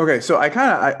 Okay. So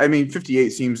I mean,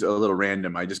 58 seems a little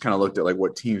random. I just kind of looked at like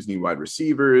what teams need wide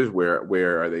receivers,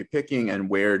 where are they picking, and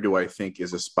where do I think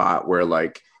is a spot where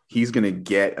like he's going to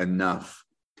get enough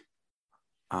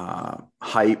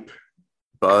hype,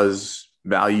 buzz,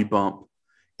 value bump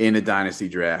in a dynasty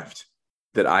draft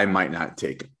that I might not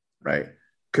take him, right?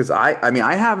 Because I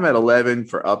have him at 11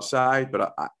 for upside,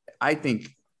 but I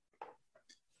think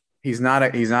he's not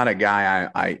a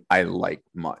guy I like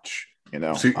much,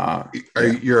 So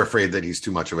you're afraid that he's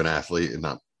too much of an athlete and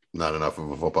not enough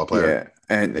of a football player?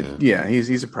 Yeah, and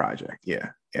he's a project.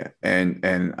 Yeah,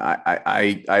 and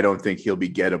I don't think he'll be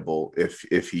gettable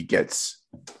if he gets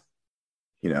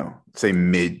say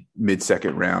mid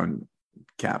second round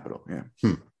capital.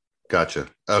 Yeah. Gotcha.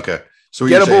 Okay. So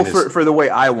what gettable for the way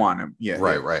I want him. Yeah.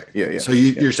 Right. Yeah. So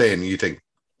you're saying you think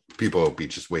people will be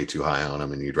just way too high on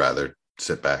him and you'd rather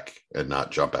sit back and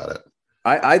not jump at it?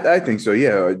 I think so.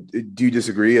 Yeah. Do you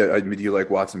disagree? Do you like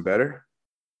Watson better?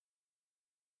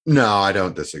 No, I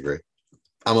don't disagree.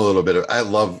 I'm I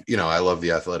love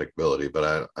the athletic ability,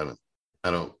 but I'm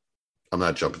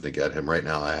not jumping to get him right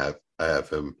now. I have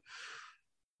him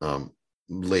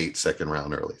late second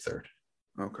round, early third.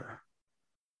 Okay.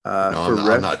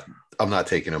 I'm not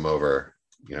taking him over,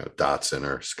 Dotson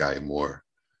or Sky Moore.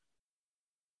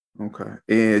 Okay.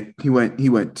 And he went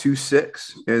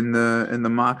 2-6 in the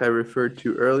mock I referred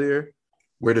to earlier.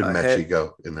 Where did Mechie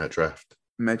go in that draft?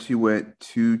 Mechie went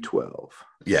 2-12.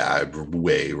 Yeah, I'd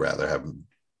way rather have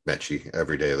Mechie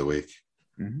every day of the week.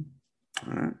 Mm-hmm.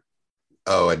 All right.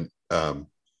 Oh, and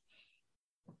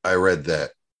I read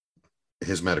that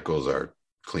his medicals are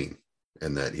clean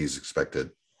and that he's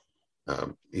expected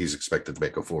to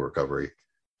make a full recovery,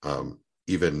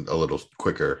 even a little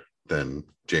quicker than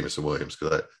Jameson Williams,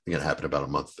 because I think it happened about a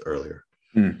month earlier.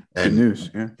 And good news.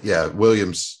 Yeah.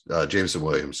 Jameson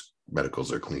Williams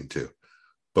medicals are clean too,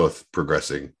 both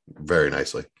progressing very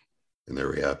nicely in their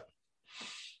rehab.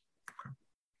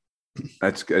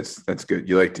 That's good.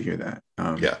 You like to hear that.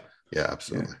 Yeah,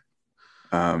 absolutely.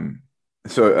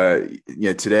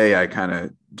 Today I kind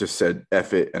of just said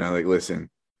F it, and I listen,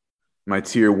 my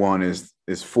tier one is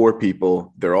 4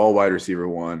 people. They're all wide receiver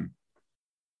 1.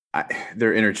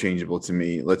 They're interchangeable to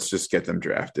me. Let's just get them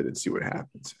drafted and see what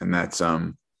happens. And that's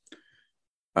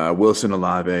Wilson,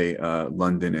 Olave,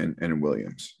 London, and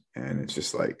Williams. And it's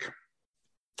just I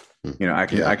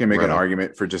can make an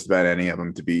argument for just about any of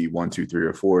them to be 1, 2, 3,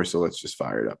 or 4. So let's just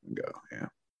fire it up and go. Yeah.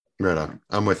 Right on.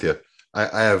 I'm with you.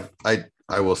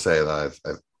 I will say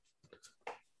that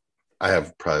I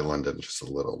have probably London just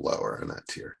a little lower in that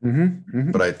tier,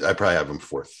 but I probably have him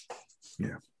 4th.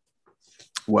 Yeah.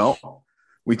 Well,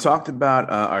 we talked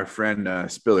about our friend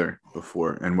Spiller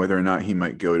before and whether or not he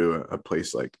might go to a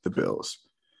place like the Bills.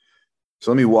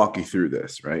 So let me walk you through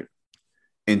this, right?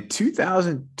 In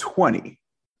 2020,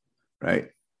 right,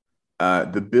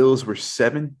 the Bills were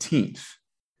 17th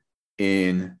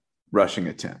in rushing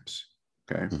attempts.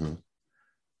 Okay. Mm-hmm.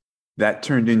 That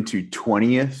turned into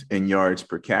 20th in yards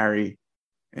per carry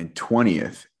and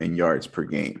 20th in yards per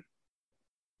game.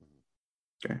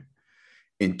 Okay.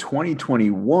 In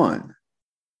 2021,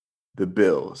 the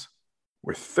Bills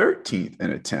were 13th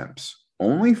in attempts,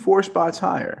 only 4 spots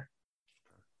higher,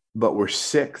 but were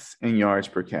 6th in yards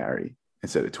per carry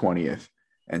instead of 20th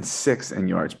and 6th in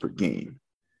yards per game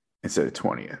instead of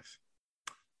 20th.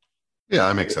 Yeah,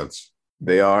 that makes sense.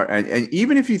 They are, and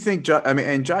even if you think,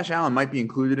 and Josh Allen might be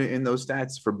included in those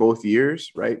stats for both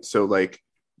years, right? So, even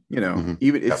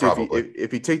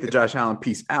if you take the Josh Allen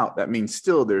piece out, that means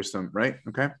still there's some, right?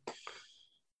 Okay.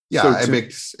 Yeah, so it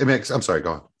makes. I'm sorry,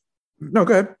 go on. No,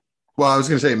 go ahead. Well, I was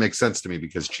going to say it makes sense to me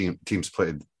because teams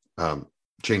played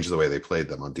changed the way they played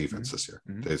them on defense this year.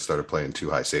 Mm-hmm. They started playing 2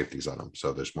 high safeties on them,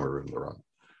 so there's more room to run.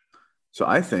 So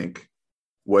I think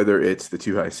whether it's the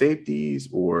 2 high safeties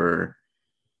or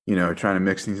trying to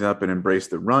mix things up and embrace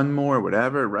the run more,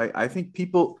 whatever, right? I think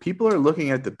people are looking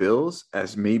at the Bills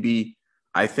as maybe,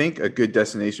 I think, a good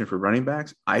destination for running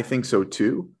backs. I think so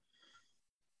too.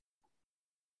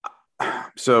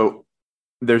 So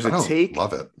there's a take.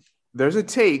 Love it. There's a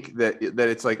take that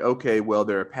it's okay, well,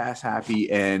 they're pass happy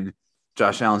and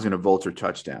Josh Allen's going to vulture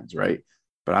touchdowns, right?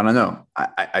 But I don't know.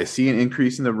 I see an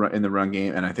increase in the run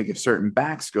game, and I think if certain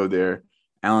backs go there,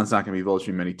 Allen's not going to be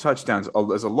vulturing many touchdowns.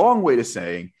 There's a long way to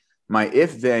saying my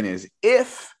if then is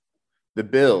if the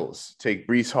Bills take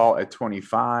Breece Hall at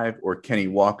 25 or Kenny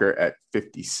Walker at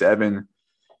 57,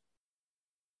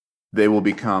 they will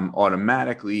become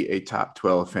automatically a top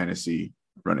 12 fantasy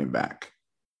running back,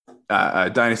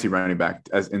 dynasty running back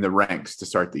as in the ranks to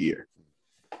start the year.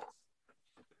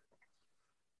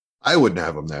 I wouldn't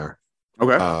have them there.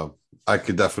 Okay. I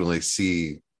could definitely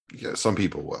see some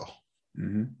people will.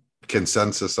 Mm-hmm.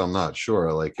 Consensus, I'm not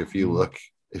sure. If you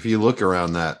look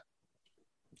around that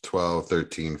 12,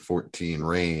 13, 14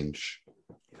 range,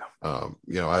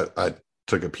 I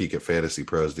took a peek at Fantasy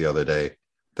Pros the other day.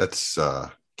 That's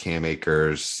Cam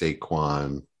Akers,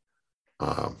 Saquon,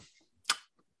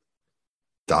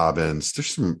 Dobbins. There's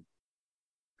some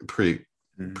pretty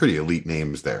elite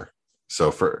names there.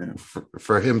 So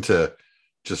for him to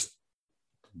just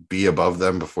be above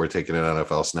them before taking an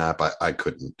NFL snap, I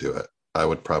couldn't do it. I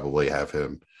would probably have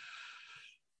him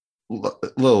a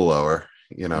little lower,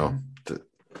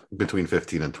 between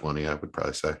 15 and 20, I would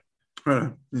probably say.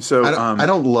 So I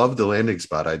don't love the landing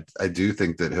spot. I do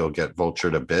think that he'll get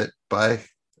vultured a bit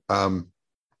um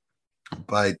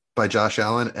by Josh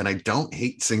Allen, and I don't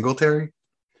hate Singletary.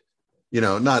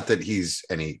 Not that he's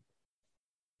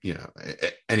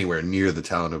anywhere near the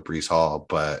talent of Breece Hall,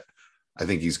 but I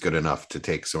think he's good enough to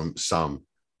take some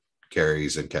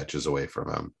carries and catches away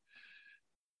from him.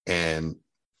 And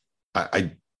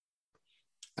I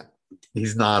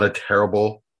he's not a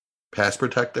terrible pass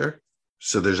protector.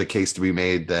 So there's a case to be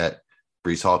made that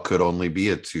Breece Hall could only be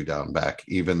a 2-down back,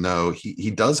 even though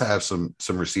he does have some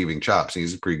receiving chops.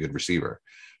 He's a pretty good receiver,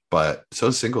 but so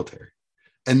is Singletary.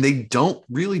 And they don't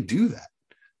really do that,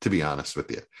 to be honest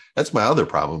with you. That's my other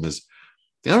problem is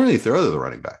they don't really throw to the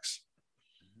running backs.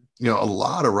 A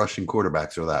lot of rushing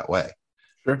quarterbacks are that way.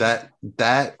 Sure.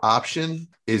 That option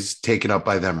is taken up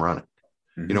by them running.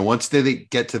 Mm-hmm. Once they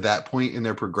get to that point in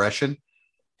their progression,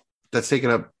 that's taken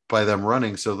up by them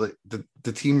running. So the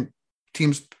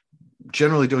teams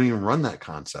generally don't even run that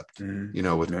concept.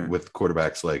 Mm-hmm. With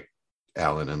quarterbacks like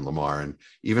Allen and Lamar, and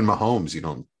even Mahomes, he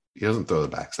doesn't throw the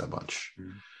backs that much.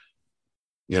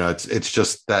 Mm-hmm. It's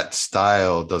just that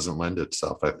style doesn't lend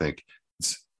itself. I think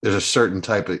there's a certain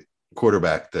type of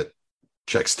quarterback that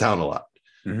checks down a lot.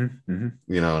 Mm-hmm.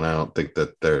 Mm-hmm. And I don't think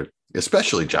that they're,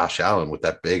 especially Josh Allen with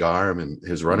that big arm and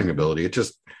his running ability.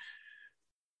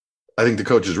 I think the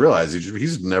coaches realize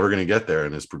he's never going to get there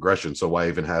in his progression. So why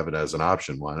even have it as an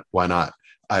option? Why not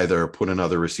either put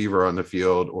another receiver on the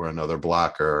field or another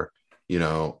blocker,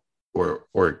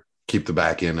 or keep the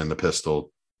back end and the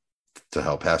pistol to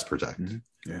help pass protect.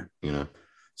 Mm-hmm. Yeah.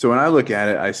 So when I look at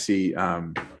it, I see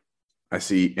an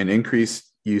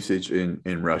increased usage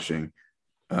in rushing.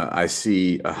 I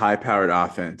see a high-powered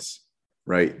offense,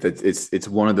 right? That it's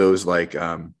one of those like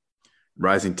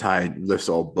rising tide lifts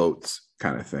all boats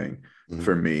kind of thing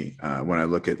for me when I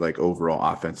look at like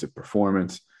overall offensive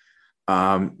performance.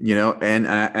 And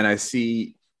I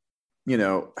see,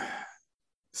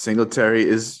 Singletary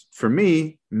is for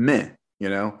me meh,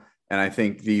 and I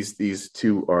think these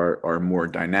two are more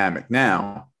dynamic.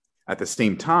 Now, at the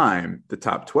same time, the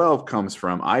top 12 comes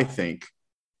from, I think,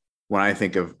 when I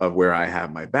think of where I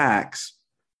have my backs.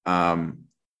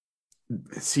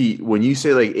 See, when you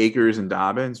say like Akers and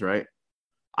Dobbins, right?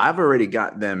 I've already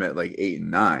got them at like 8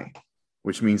 and 9,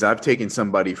 which means I've taken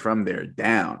somebody from there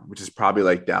down, which is probably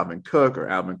like Dalvin Cook or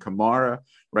Alvin Kamara,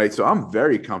 right? So I'm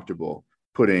very comfortable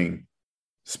putting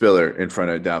Spiller in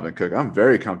front of Dalvin Cook. I'm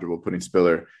very comfortable putting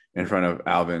Spiller in front of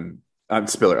Breece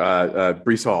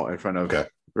Hall in front of, okay.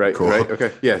 Right? Cool. Right?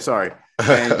 Okay. Yeah. Sorry.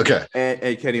 And, okay.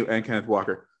 And Kenneth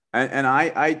Walker. And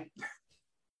I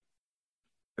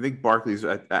think Barkley's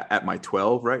at my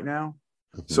 12 right now.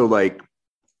 Mm-hmm. So like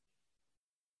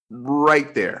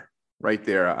right there,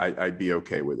 I'd be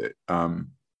okay with it.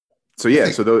 So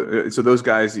yeah, so those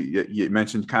guys you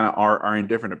mentioned kind of are in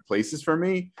different places for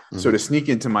me. Mm-hmm. So to sneak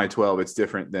into my 12, it's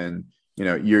different than,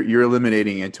 you're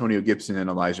eliminating Antonio Gibson and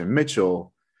Elijah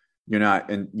Mitchell. You're not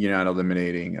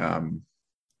eliminating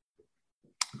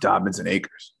Dobbins and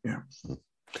Akers. Yeah.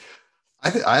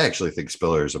 I actually think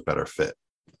Spiller is a better fit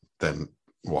than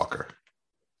Walker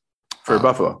for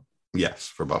Buffalo. Yes,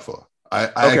 for Buffalo.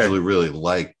 I actually really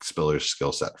like Spiller's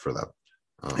skill set for them.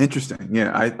 Interesting.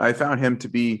 Yeah, I found him to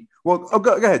be well.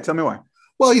 Go ahead. Tell me why.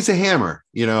 Well, he's a hammer,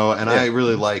 and yeah. I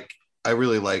really like.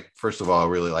 First of all, I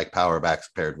really like power backs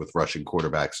paired with rushing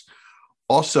quarterbacks.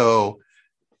 Also,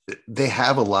 they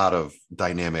have a lot of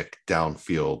dynamic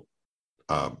downfield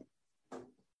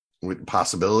with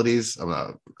possibilities,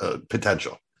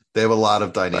 potential. They have a lot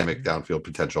of dynamic downfield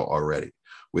potential already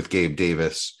with Gabe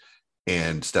Davis,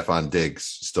 and Stephon Diggs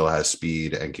still has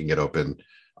speed and can get open.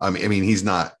 I mean, he's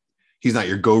not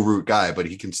your go route guy, but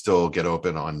he can still get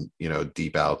open on,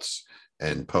 deep outs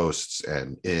and posts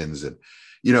and ins. And,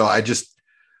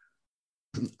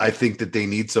 I think that they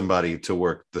need somebody to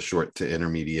work the short to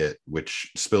intermediate,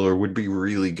 which Spiller would be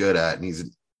really good at. And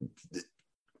he's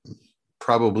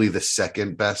probably the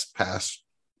second best pass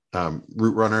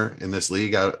route runner in this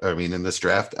league. In this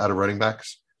draft out of running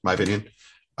backs, my opinion.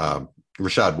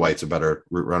 Rashad White's a better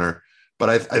route runner, but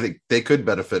I think they could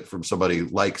benefit from somebody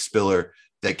like Spiller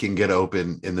that can get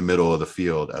open in the middle of the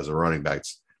field as a running back.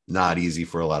 It's not easy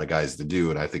for a lot of guys to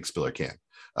do, and I think Spiller can.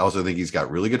 I also think he's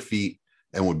got really good feet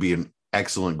and would be an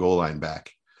excellent goal line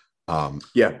back.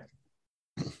 Yeah.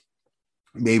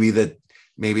 Maybe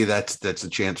that's a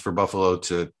chance for Buffalo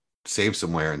to save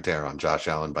some wear and tear on Josh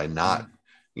Allen by not,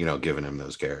 giving him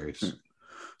those carries.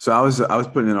 So I was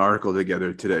putting an article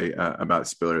together today about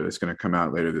Spiller that's going to come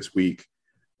out later this week,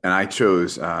 and I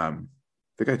chose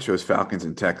Falcons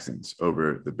and Texans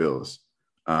over the Bills.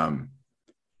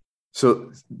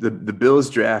 So the Bills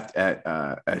draft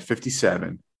at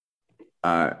 57,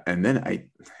 and then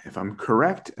if I'm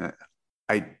correct,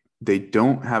 they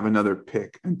don't have another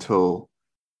pick until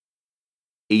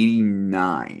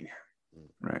 89,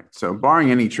 right? So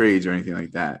barring any trades or anything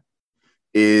like that,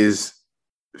 is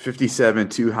 57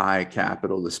 too high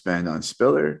capital to spend on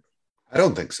Spiller? I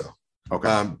don't think so.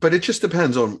 Okay, But it just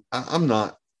depends on. I'm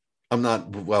not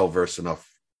well versed enough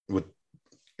with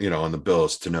on the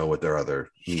Bills to know what their other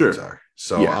needs are.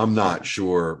 So Yeah. I'm not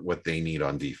sure what they need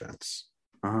on defense.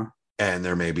 Uh-huh. And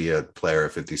there may be a player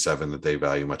at 57 that they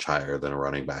value much higher than a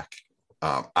running back.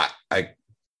 I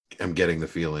am getting the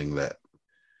feeling that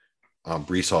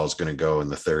Brees Hall is going to go in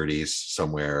the 30s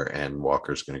somewhere, and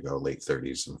Walker's going to go late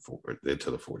 30s and into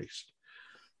the 40s.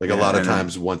 Like a lot of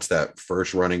times, once that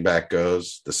first running back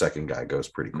goes, the second guy goes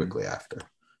pretty quickly after.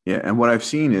 Yeah, and what I've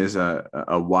seen is a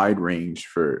wide range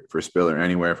for Spiller,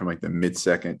 anywhere from like the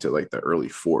mid-second to like the early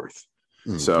fourth.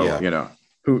 So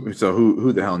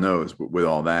who the hell knows with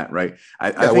all that, right?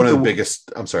 I think one of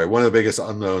the biggest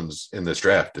unknowns in this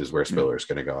draft is where Spiller is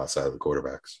going to go outside of the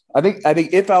quarterbacks. I think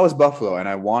if I was Buffalo and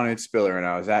I wanted Spiller and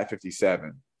I was at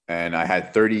 57 and I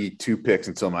had 32 picks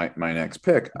until my next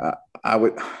pick, I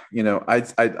would,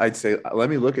 I'd say, let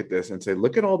me look at this and say,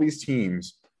 look at all these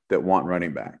teams that want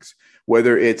running backs,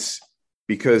 whether it's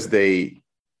because they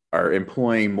are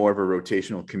employing more of a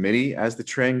rotational committee as the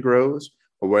trend grows,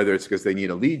 or whether it's because they need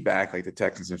a lead back like the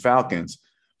Texans and Falcons.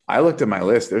 I looked at my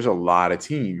list. There's a lot of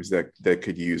teams that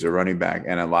could use a running back,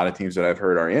 and a lot of teams that I've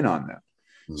heard are in on them.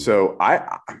 Mm-hmm. So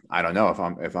I don't know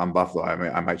if I'm Buffalo,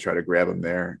 I might try to grab them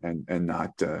there and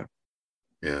not. But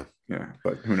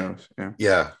who knows?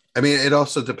 Yeah. I mean, it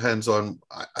also depends on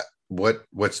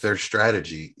what's their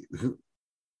strategy.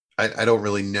 I don't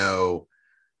really know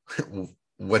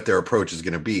what their approach is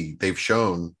going to be. They've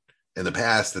shown in the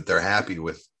past that they're happy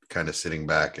with kind of sitting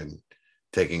back and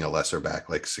taking a lesser back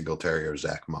like Singletary or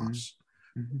Zach Moss.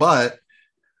 Mm-hmm. But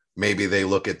maybe they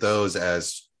look at those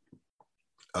as,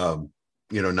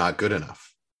 not good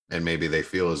enough. And maybe they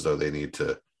feel as though they need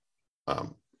to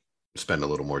spend a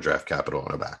little more draft capital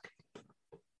on a back.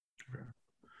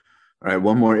 All right,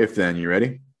 one more if then. You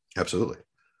ready? Absolutely.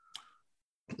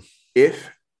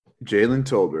 If Jalen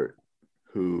Tolbert,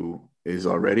 who is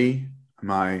already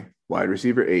my wide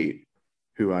receiver 8,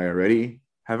 who I already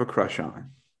have a crush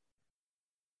on,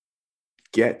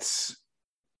 gets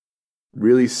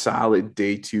really solid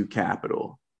day 2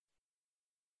 capital,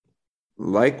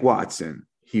 like Watson,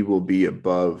 he will be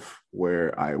above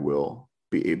where I will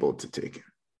be able to take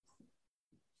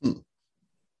him.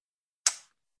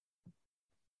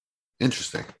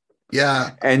 Interesting.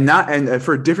 Yeah. And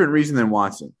for a different reason than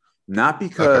Watson. Not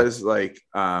because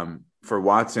for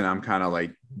Watson, I'm kind of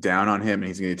like down on him and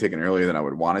he's going to be taken earlier than I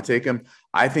would want to take him.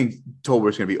 I think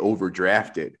Tolbert's going to be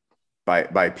overdrafted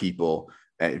by people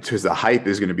because the hype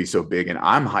is going to be so big, and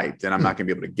I'm hyped and I'm not going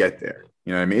to be able to get there.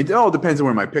 You know what I mean? It all depends on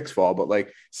where my picks fall, but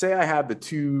like say I have the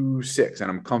 2-6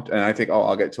 and I'm comfortable and I think,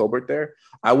 I'll get Tolbert there.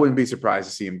 I wouldn't be surprised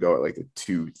to see him go at like the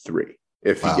 2-3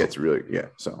 if he gets really,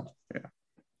 So.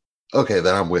 Okay,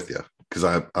 then I'm with you because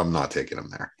I'm not taking him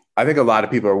there. I think a lot of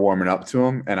people are warming up to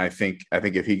him, and I think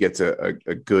if he gets a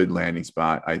good landing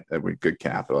spot, with good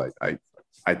capital,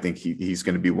 I think he's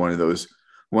going to be one of those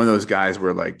guys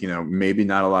where maybe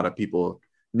not a lot of people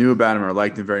knew about him or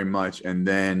liked him very much, and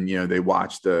then they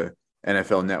watch the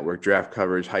NFL Network draft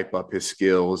coverage, hype up his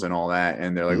skills and all that,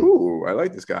 and they're like, "Ooh, I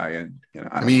like this guy." And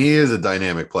I mean, he is a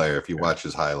dynamic player. If you watch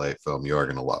his highlight film, you are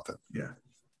going to love him.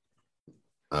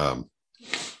 Yeah.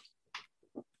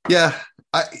 Yeah,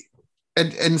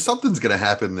 and something's going to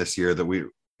happen this year that we,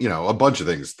 a bunch of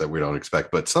things that we don't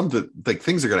expect, but something like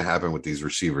things are going to happen with these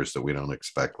receivers that we don't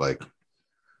expect. Like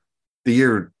the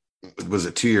year, was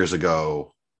it 2 years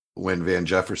ago when Van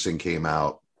Jefferson came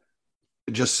out?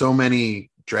 Just so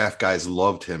many draft guys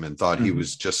loved him and thought he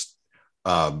was just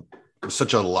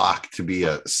such a lock to be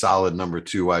a solid number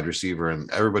 2 wide receiver,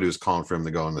 and everybody was calling for him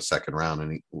to go in the second round,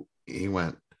 and he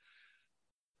went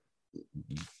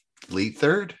late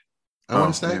third, I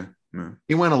want to say. Yeah.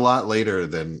 He went a lot later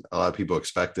than a lot of people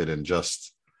expected and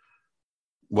just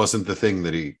wasn't the thing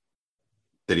that he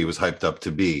was hyped up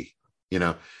to be.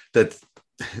 That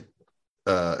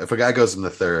if a guy goes in the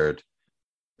third,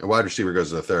 a wide receiver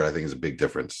goes in the third, I think is a big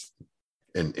difference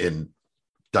in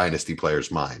dynasty players'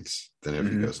 minds than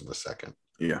if he goes in the second.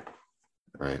 Yeah.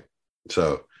 Right.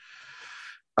 So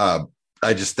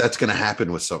that's going to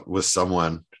happen with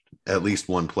someone. At least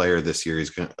one player this year.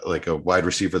 He's gonna, like a wide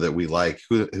receiver that we like.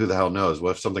 Who the hell knows?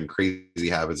 What if something crazy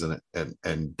happens and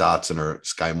Dotson or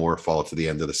Sky Moore fall to the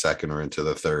end of the second or into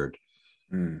the third?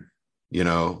 And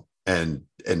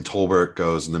Tolbert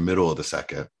goes in the middle of the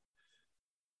second.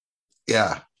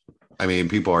 Yeah. I mean,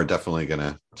 people are definitely going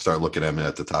to start looking at me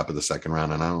at the top of the second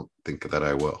round, and I don't think that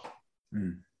I will.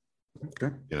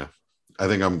 Okay. You know, I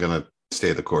think I'm going to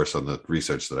stay the course on the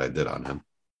research that I did on him.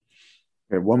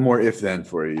 Okay, one more if then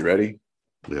for you. You ready?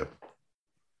 Yeah.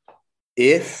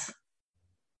 If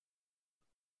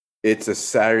it's a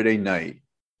Saturday night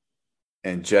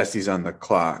and Jesse's on the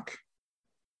clock,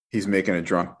 he's making a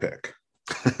drunk pick.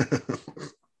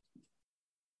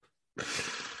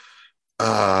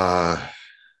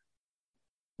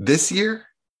 This year?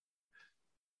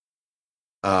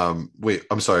 Wait,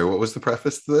 I'm sorry. What was the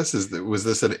preface to this? Was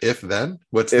this an if then?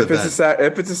 What's If the it's then?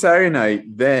 if it's a Saturday night,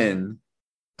 then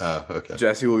Okay.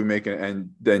 Jesse will be making, and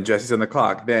then Jesse's on the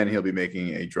clock. Then he'll be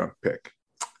making a drunk pick.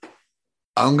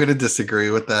 I'm going to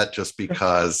disagree with that just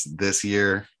because this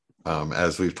year,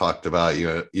 as we've talked about,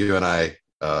 you and I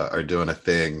are doing a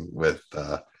thing with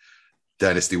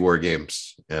Dynasty War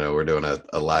Games. We're doing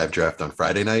a live draft on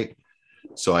Friday night.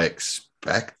 So I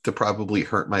expect to probably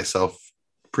hurt myself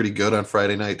pretty good on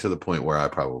Friday night to the point where I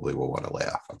probably will want to lay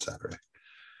off on Saturday.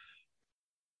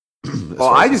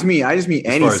 I just mean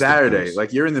any Saturday.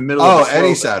 Like you're in the middle. Oh,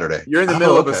 any Saturday. You're in the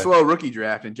middle of a slow rookie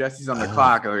draft, and Jesse's on the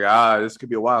clock. And like, this could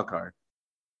be a wild card.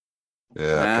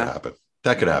 Yeah, that could happen.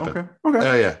 That could happen. Okay.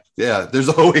 Oh yeah. There's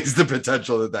always the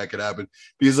potential that could happen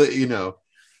because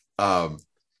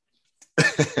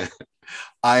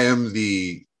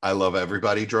I love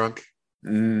everybody drunk.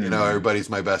 Everybody's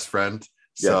my best friend.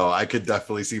 So I could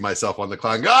definitely see myself on the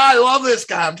clock. I love this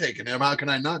guy. I'm taking him. How can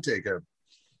I not take him?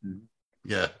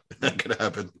 Yeah, that could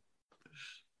happen.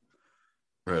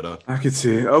 Right on. I could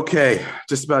see it. Okay,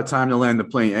 just about time to land the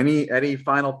plane. Any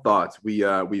final thoughts?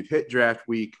 We've hit draft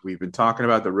week. We've been talking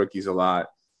about the rookies a lot.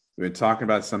 We've been talking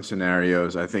about some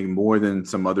scenarios. I think more than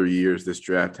some other years, this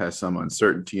draft has some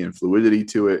uncertainty and fluidity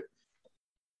to it.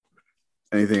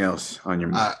 Anything else on your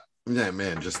mind? Yeah,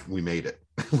 man, just we made it.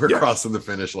 We're crossing the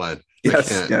finish line.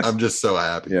 Yes. I'm just so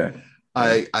happy. Yeah.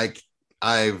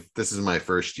 This is my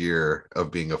first year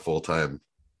of being a full-time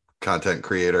content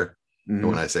creator. And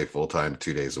when I say full-time,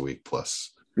 2 days a week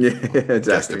plus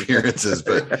guest appearances.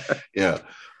 But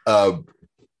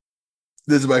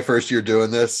this is my first year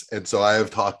doing this. And so I have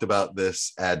talked about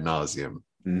this ad nauseum.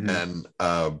 And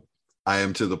I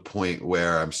am to the point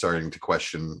where I'm starting to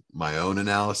question my own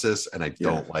analysis, and I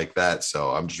don't like that.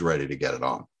 So I'm just ready to get it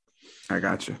on. I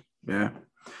got you. Yeah.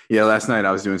 Last night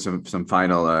I was doing some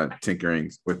final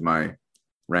tinkering with my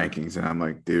rankings, and I'm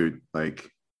like, dude,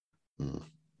 like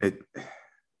it.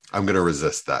 I'm going to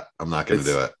resist that. I'm not going to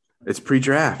do it. It's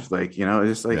pre-draft. Like, it's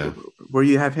just like where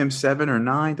you have him 7 or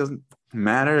 9 doesn't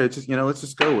matter. It's just, let's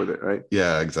just go with it. Right.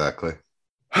 Yeah, exactly.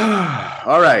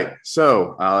 All right.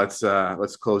 So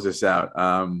let's close this out.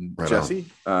 Jesse,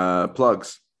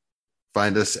 plugs.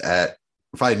 Find me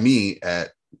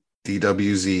at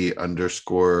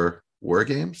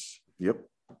DWZ_WarGames. Yep.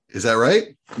 Is that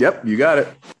right? Yep. You got it.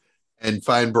 And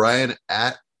find Brian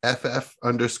at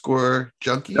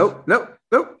FF_junkie. Nope.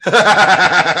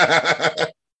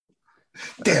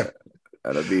 Damn.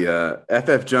 That'll be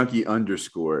FF Junkie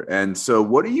 _. And so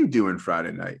what are you doing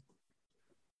Friday night?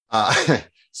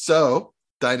 So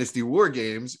Dynasty War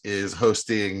Games is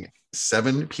hosting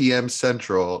 7 p.m.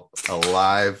 Central, a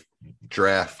live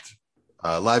draft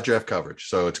coverage.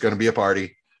 So it's going to be a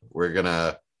party. We're going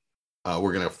to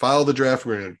file the draft.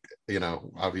 We're going to,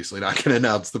 obviously not going to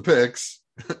announce the picks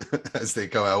as they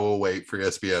come out. We'll wait for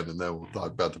ESPN and then we'll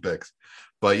talk about the picks.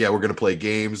 But yeah, we're going to play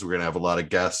games. We're going to have a lot of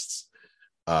guests.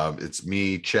 It's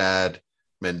me, Chad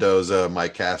Mendoza,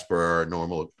 Mike Casper, our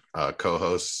normal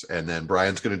co-hosts, and then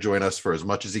Brian's going to join us for as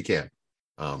much as he can.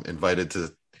 Invited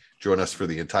to join us for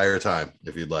the entire time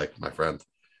if you'd like, my friend.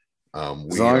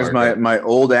 As long as my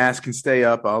old ass can stay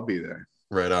up, I'll be there.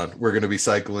 Right on. We're going to be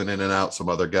cycling in and out some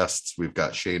other guests. We've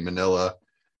got Shane Manila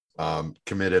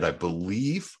committed. I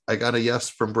believe I got a yes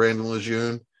from Brandon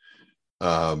Lejeune.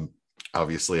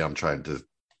 Obviously, I'm trying to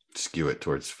skew it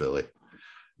towards Philly.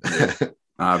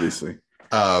 Obviously.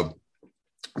 We're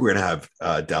going to have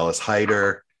Dallas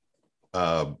Hyder,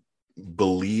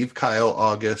 believe Kyle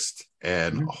August,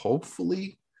 and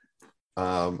hopefully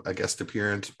a guest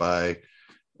appearance by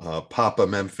Papa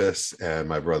Memphis and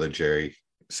my brother Jerry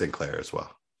Sinclair as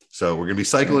well. So we're going to be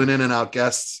cycling in and out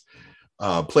guests,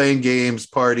 playing games,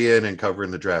 partying, and covering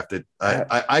the draft.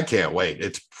 I can't wait.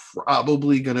 It's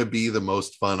probably going to be the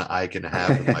most fun I can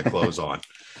have with my clothes on.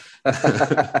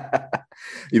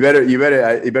 You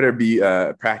better be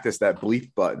practice that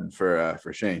bleep button for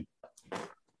Shane.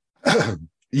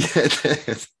 Yeah,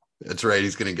 that's right.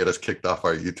 He's going to get us kicked off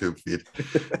our YouTube feed.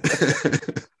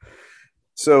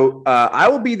 So I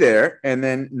will be there, and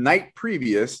then night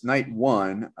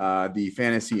one, the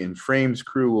Fantasy and Frames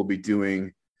crew will be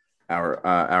doing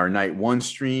our night one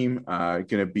stream. Going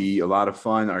to be a lot of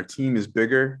fun. Our team is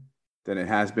bigger than it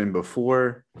has been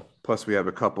before. Plus, we have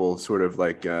a couple sort of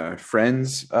like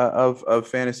friends of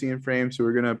Fantasy and Frames who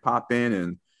are going to pop in,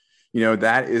 and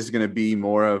that is going to be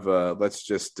more of a let's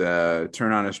just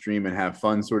turn on a stream and have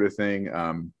fun sort of thing.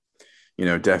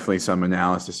 Definitely some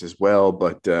analysis as well,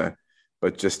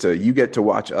 but just you get to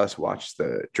watch us watch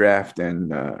the draft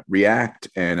and react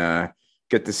and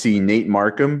get to see Nate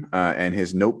Markham and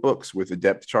his notebooks with the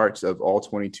depth charts of all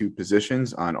 22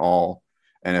 positions on all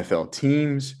NFL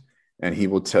teams. And he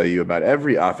will tell you about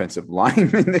every offensive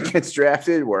lineman that gets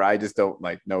drafted where I just don't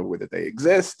know whether they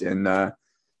exist. And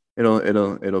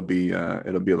it'll be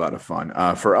a lot of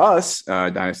fun for us.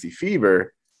 Dynasty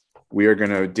Fever, we are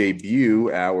going to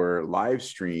debut our live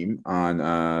stream on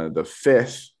the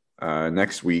 5th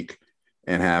next week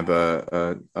and have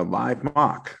a live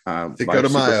mock. Cinco de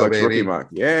Mayo, baby. Rookie mock.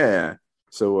 Yeah.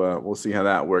 So we'll see how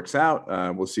that works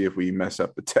out. We'll see if we mess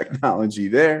up the technology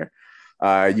there.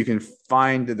 You can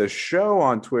find the show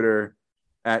on Twitter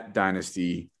at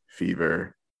Dynasty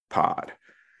Fever Pod.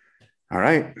 All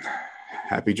right.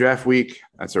 Happy draft week.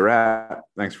 That's a wrap.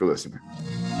 Thanks for listening.